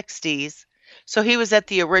in the 60s. So he was at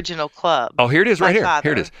the original club. Oh, here it is right here.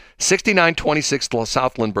 Here it is. 6926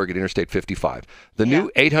 South Lindbergh at Interstate 55. The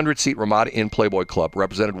new 800-seat Ramada Inn Playboy Club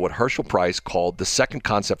represented what Herschel Price called the second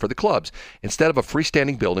concept for the clubs. Instead of a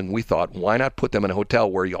freestanding building, we thought, why not put them in a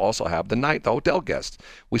hotel where you also have the hotel guests?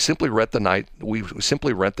 We simply rent the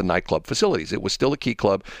nightclub facilities. It was still a key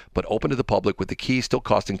club, but open to the public, with the key still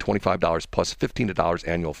costing $25 plus $15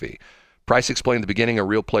 annual fee. Price explained in the beginning a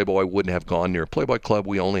real Playboy wouldn't have gone near a Playboy Club.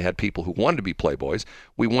 We only had people who wanted to be Playboys.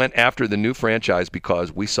 We went after the new franchise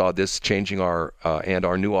because we saw this changing our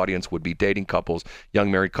new audience would be dating couples,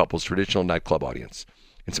 young married couples, traditional nightclub audience.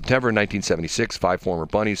 In September 1976, 5 former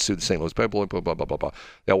bunnies sued the St. Louis Playboy, blah, blah, blah, blah, blah.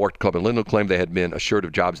 They all worked at the club in Lindell, claimed they had been assured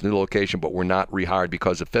of jobs in the new location, but were not rehired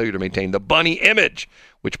because of failure to maintain the bunny image,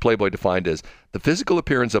 which Playboy defined as the physical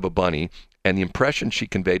appearance of a bunny and the impression she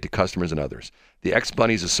conveyed to customers and others. The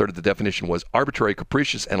ex-bunnies asserted the definition was arbitrary,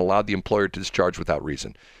 capricious, and allowed the employer to discharge without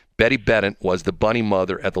reason. Betty Bennett was the bunny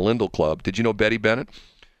mother at the Lindell Club. Did you know Betty Bennett?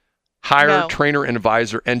 Hire, trainer, and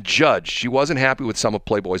advisor, and judge. She wasn't happy with some of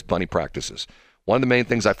Playboy's bunny practices. One of the main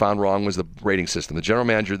things I found wrong was the rating system. The general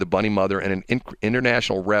manager, the bunny mother, and an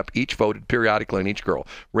international rep each voted periodically on each girl.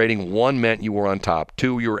 Rating 1 meant you were on top,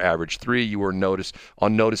 2 you were average, 3 you were on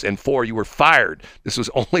notice, and 4 you were fired. This was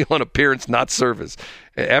only on appearance, not service.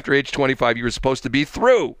 After age 25, you were supposed to be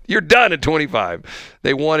through. You're done at 25.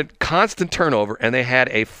 They wanted constant turnover, and they had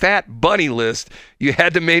a fat bunny list. You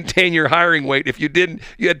had to maintain your hiring weight. If you didn't,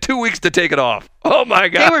 you had 2 weeks to take it off. Oh, my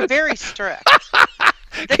God. They were very strict.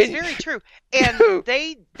 That's very true. And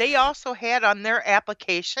they also had on their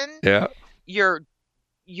application your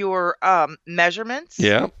measurements.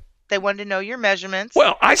 Yeah. They wanted to know your measurements.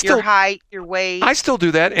 Well, your height, your weight. I still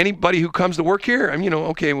do that. Anybody who comes to work here,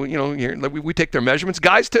 we take their measurements.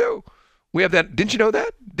 Guys too. We have that. Didn't you know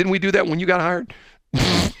that? Didn't we do that when you got hired?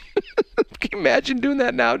 Can you imagine doing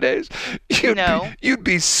that nowadays? You'd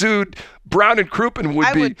be sued. Brown and Crouppen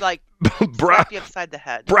would be. I would slap you upside the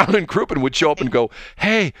head. Brown and Crouppen would show up and go,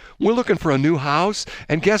 "Hey, we're looking for a new house,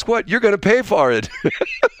 and guess what? You're going to pay for it."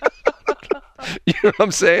 You know what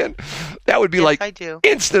I'm saying? That would be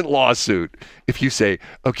instant lawsuit. If you say,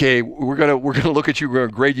 "Okay, we're gonna look at you, we're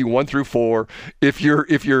gonna grade you 1 through 4. If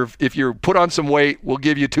you're put on some weight, we'll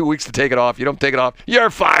give you 2 weeks to take it off. You don't take it off,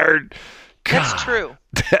 you're fired." God, that's true.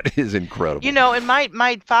 That is incredible. And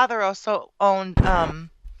my father also owned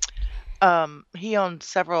he owned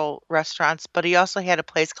several restaurants, but he also had a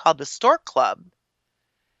place called the Stork Club.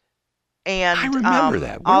 And I remember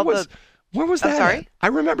that. Where was that? Sorry? I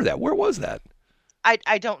remember that. Where was that?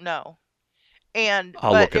 I don't know.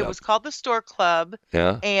 But it was called the Stork Club.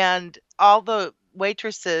 Yeah. And all the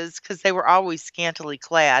waitresses, because they were always scantily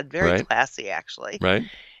clad, very classy actually. Right.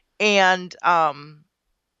 And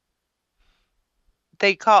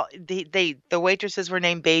the waitresses were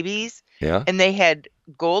named Babies. Yeah. And they had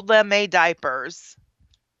gold lame diapers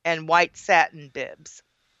and white satin bibs.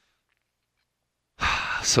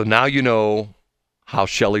 So now you know how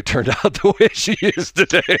Shelley turned out the way she is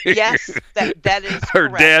today. Yes, that is her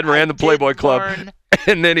correct. dad ran the Playboy Club,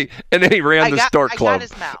 and then he ran the Stork Club. I got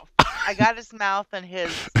his mouth. I got his mouth and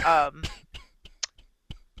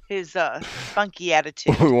his funky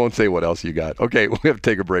attitude. We won't say what else you got. Okay, we have to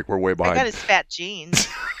take a break. We're way behind. I got his fat jeans.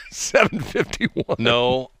 7:51.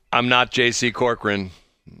 No, I'm not J.C. Corcoran.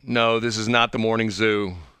 No, this is not the Morning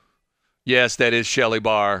Zoo. Yes, that is Shelley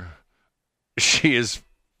Barr. She is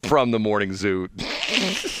from the Morning Zoo.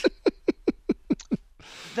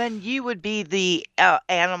 Then you would be the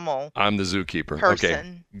animal. I'm the zookeeper.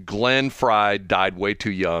 Person. Okay. Glenn Fry died way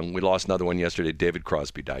too young. We lost another one yesterday. David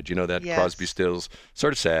Crosby died. You know that? Yes. Crosby, Stills.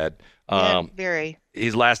 Sort of sad. Yeah, very.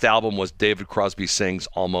 His last album was David Crosby Sings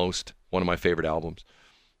Almost, one of my favorite albums.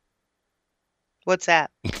 What's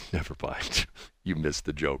that? Never mind. You missed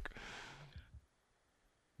the joke.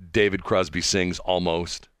 David Crosby Sings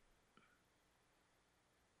Almost.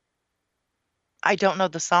 I don't know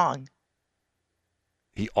the song.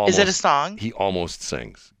 Is it a song? He almost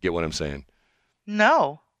sings. Get what I'm saying?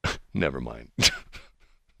 No. Never mind.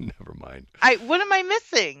 Never mind. What am I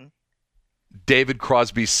missing? David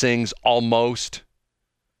Crosby sings almost.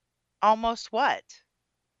 Almost what?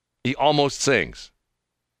 He almost sings.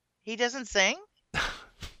 He doesn't sing?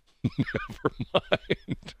 Never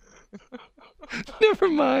mind. Never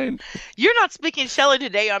mind. You're not speaking Shelley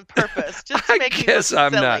today on purpose. Just to make I guess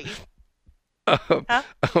I'm silly. not.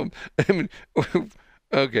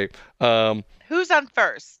 Okay. Who's on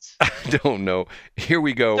first? I don't know. Here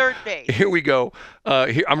we go. Third base. Here we go.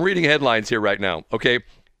 I'm reading headlines here right now. Okay.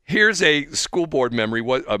 Here's a school board member.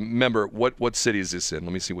 What city is this in?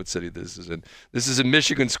 Let me see what city this is in. This is a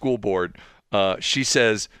Michigan school board. She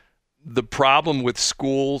says the problem with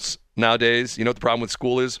schools nowadays, you know what the problem with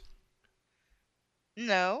school is?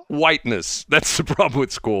 No. Whiteness. That's the problem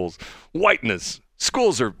with schools. Whiteness.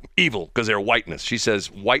 Schools are evil because they're whiteness. She says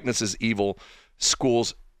whiteness is evil.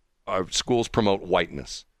 Schools promote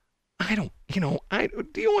whiteness. Do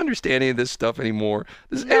you understand any of this stuff anymore?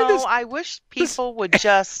 I wish people would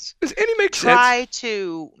just does any make try sense?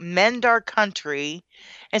 to mend our country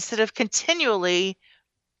instead of continually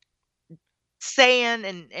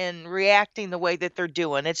saying and reacting the way that they're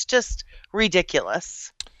doing. It's just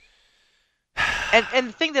ridiculous. And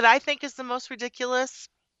the thing that I think is the most ridiculous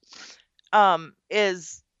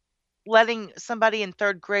is letting somebody in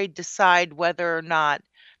third grade decide whether or not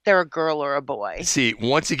they're a girl or a boy. See,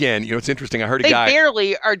 once again, it's interesting. I heard a guy. They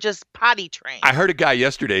barely are just potty trained. I heard a guy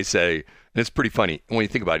yesterday say, and it's pretty funny when you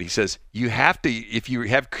think about it. He says, you have to, if you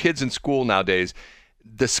have kids in school nowadays,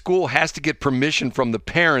 the school has to get permission from the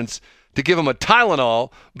parents to give them a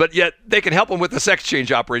Tylenol, but yet they can help them with the sex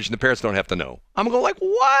change operation. The parents don't have to know. I'm going like,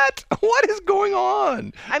 what? What is going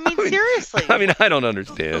on? I mean, seriously. I don't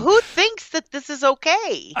understand. Who thinks that this is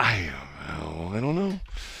okay? I don't know.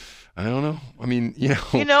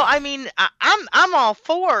 I mean, I'm all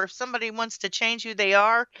for if somebody wants to change who they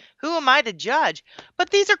are. Who am I to judge? But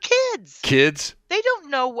these are kids. Kids? They don't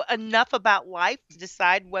know enough about life to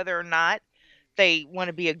decide whether or not they want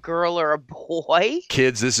to be a girl or a boy.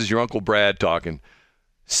 Kids, this is your Uncle Brad talking.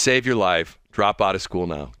 Save your life. Drop out of school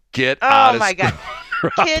now. Get out of school. Oh, my God.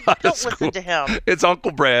 Kid, out of don't school. listen to him. It's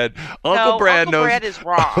Uncle Brad. Uncle No, Brad Uncle knows. Brad is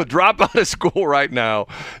wrong. Drop out of school right now.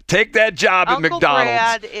 Take that job at Uncle McDonald's.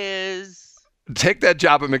 Brad is. Take that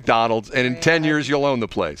job at McDonald's, and in 10 Brad. years you'll own the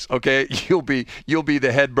place. Okay, you'll be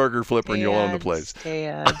the head burger flipper, and you'll own the place.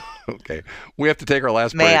 Dad. Okay, we have to take our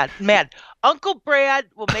last break. Mad. Uncle Brad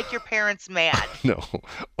will make your parents mad. No.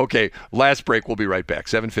 Okay, last break. We'll be right back.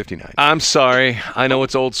 7:59. I'm sorry. I know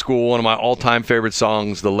it's old school. One of my all-time favorite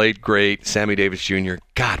songs, the late, great Sammy Davis Jr.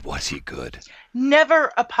 God, was he good.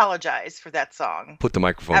 Never apologize for that song. Put the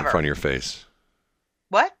microphone Ever. in front of your face.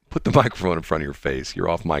 What? Put the microphone in front of your face. You're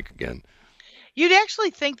off mic again. You'd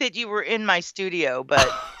actually think that you were in my studio, but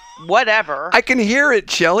whatever. I can hear it,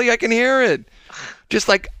 Shelley. I can hear it. Just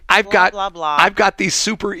like I've Blah, got blah, blah. I've got these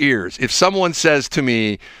super ears. If someone says to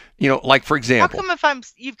me, like for How example, come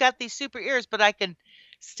if you've got these super ears, but I can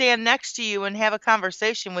stand next to you and have a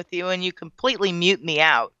conversation with you and you completely mute me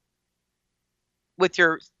out with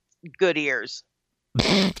your good ears?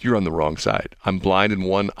 you're on the wrong side. I'm blind in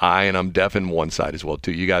one eye and I'm deaf in one side as well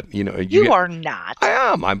too. You got, You are not. I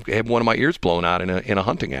am. I had one of my ears blown out in a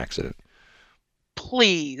hunting accident.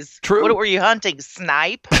 Please. True. What were you hunting?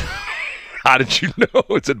 Snipe? How did you know?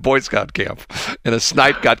 It's at Boy Scout camp, and a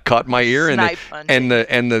snipe got caught in my ear, and Snipe hunting.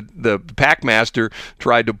 the pack master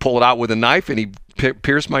tried to pull it out with a knife, and he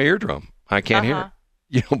pierced my eardrum. I can't hear it.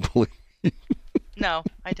 You don't believe? No,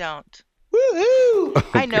 I don't. Woohoo!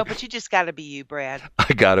 I know, but you just got to be you, Brad.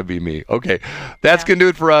 I gotta be me. Okay, that's Yeah. gonna do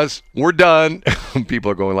it for us. We're done. People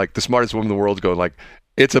are going like the smartest woman in the world is going like,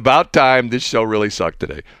 it's about time. This show really sucked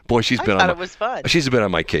today. Boy, I thought it was fun. she's been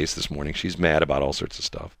on my case this morning. She's mad about all sorts of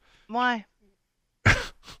stuff. Why?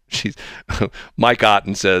 She's Mike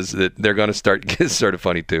Otten says that they're going to start. It's sort of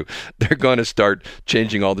funny too. They're going to start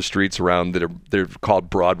changing all the streets around they're called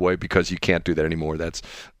Broadway because you can't do that anymore. That's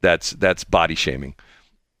body shaming.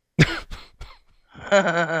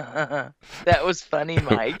 That was funny,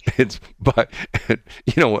 Mike. But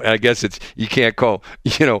I guess it's you can't call.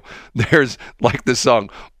 There's like this song.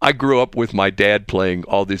 I grew up with my dad playing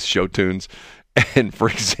all these show tunes. And for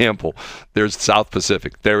example, there's South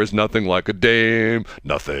Pacific. There is nothing like a dame,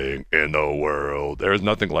 nothing in the world. There is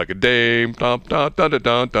nothing like a dame. Dun, dun, dun, dun,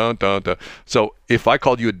 dun, dun, dun, dun. So if I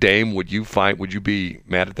called you a dame, would you be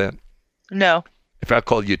mad at that? No. If I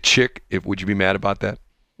called you a chick, would you be mad about that?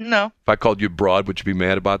 No. If I called you broad, would you be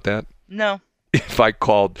mad about that? No. If I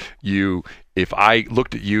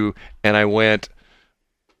looked at you and I went,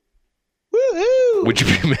 Woohoo! would you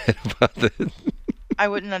be mad about that? I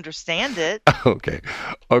wouldn't understand it.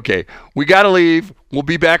 Okay. We got to leave. We'll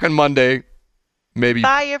be back on Monday. Maybe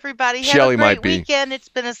Bye, everybody. Have Shelley a great might be. weekend. It's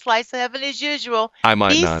been a slice of heaven as usual. I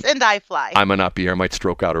might Peace not. and I fly. I might not be here. I might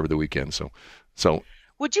stroke out over the weekend. So,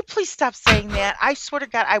 Would you please stop saying that? I swear to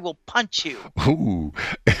God, I will punch you. ooh,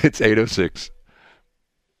 it's 8:06.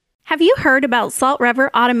 Have you heard about Salt River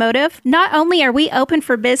Automotive? Not only are we open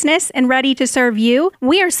for business and ready to serve you,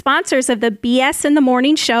 we are sponsors of the BS in the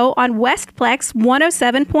Morning show on Westplex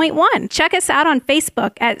 107.1. Check us out on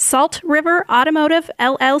Facebook at Salt River Automotive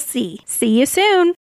LLC. See you soon.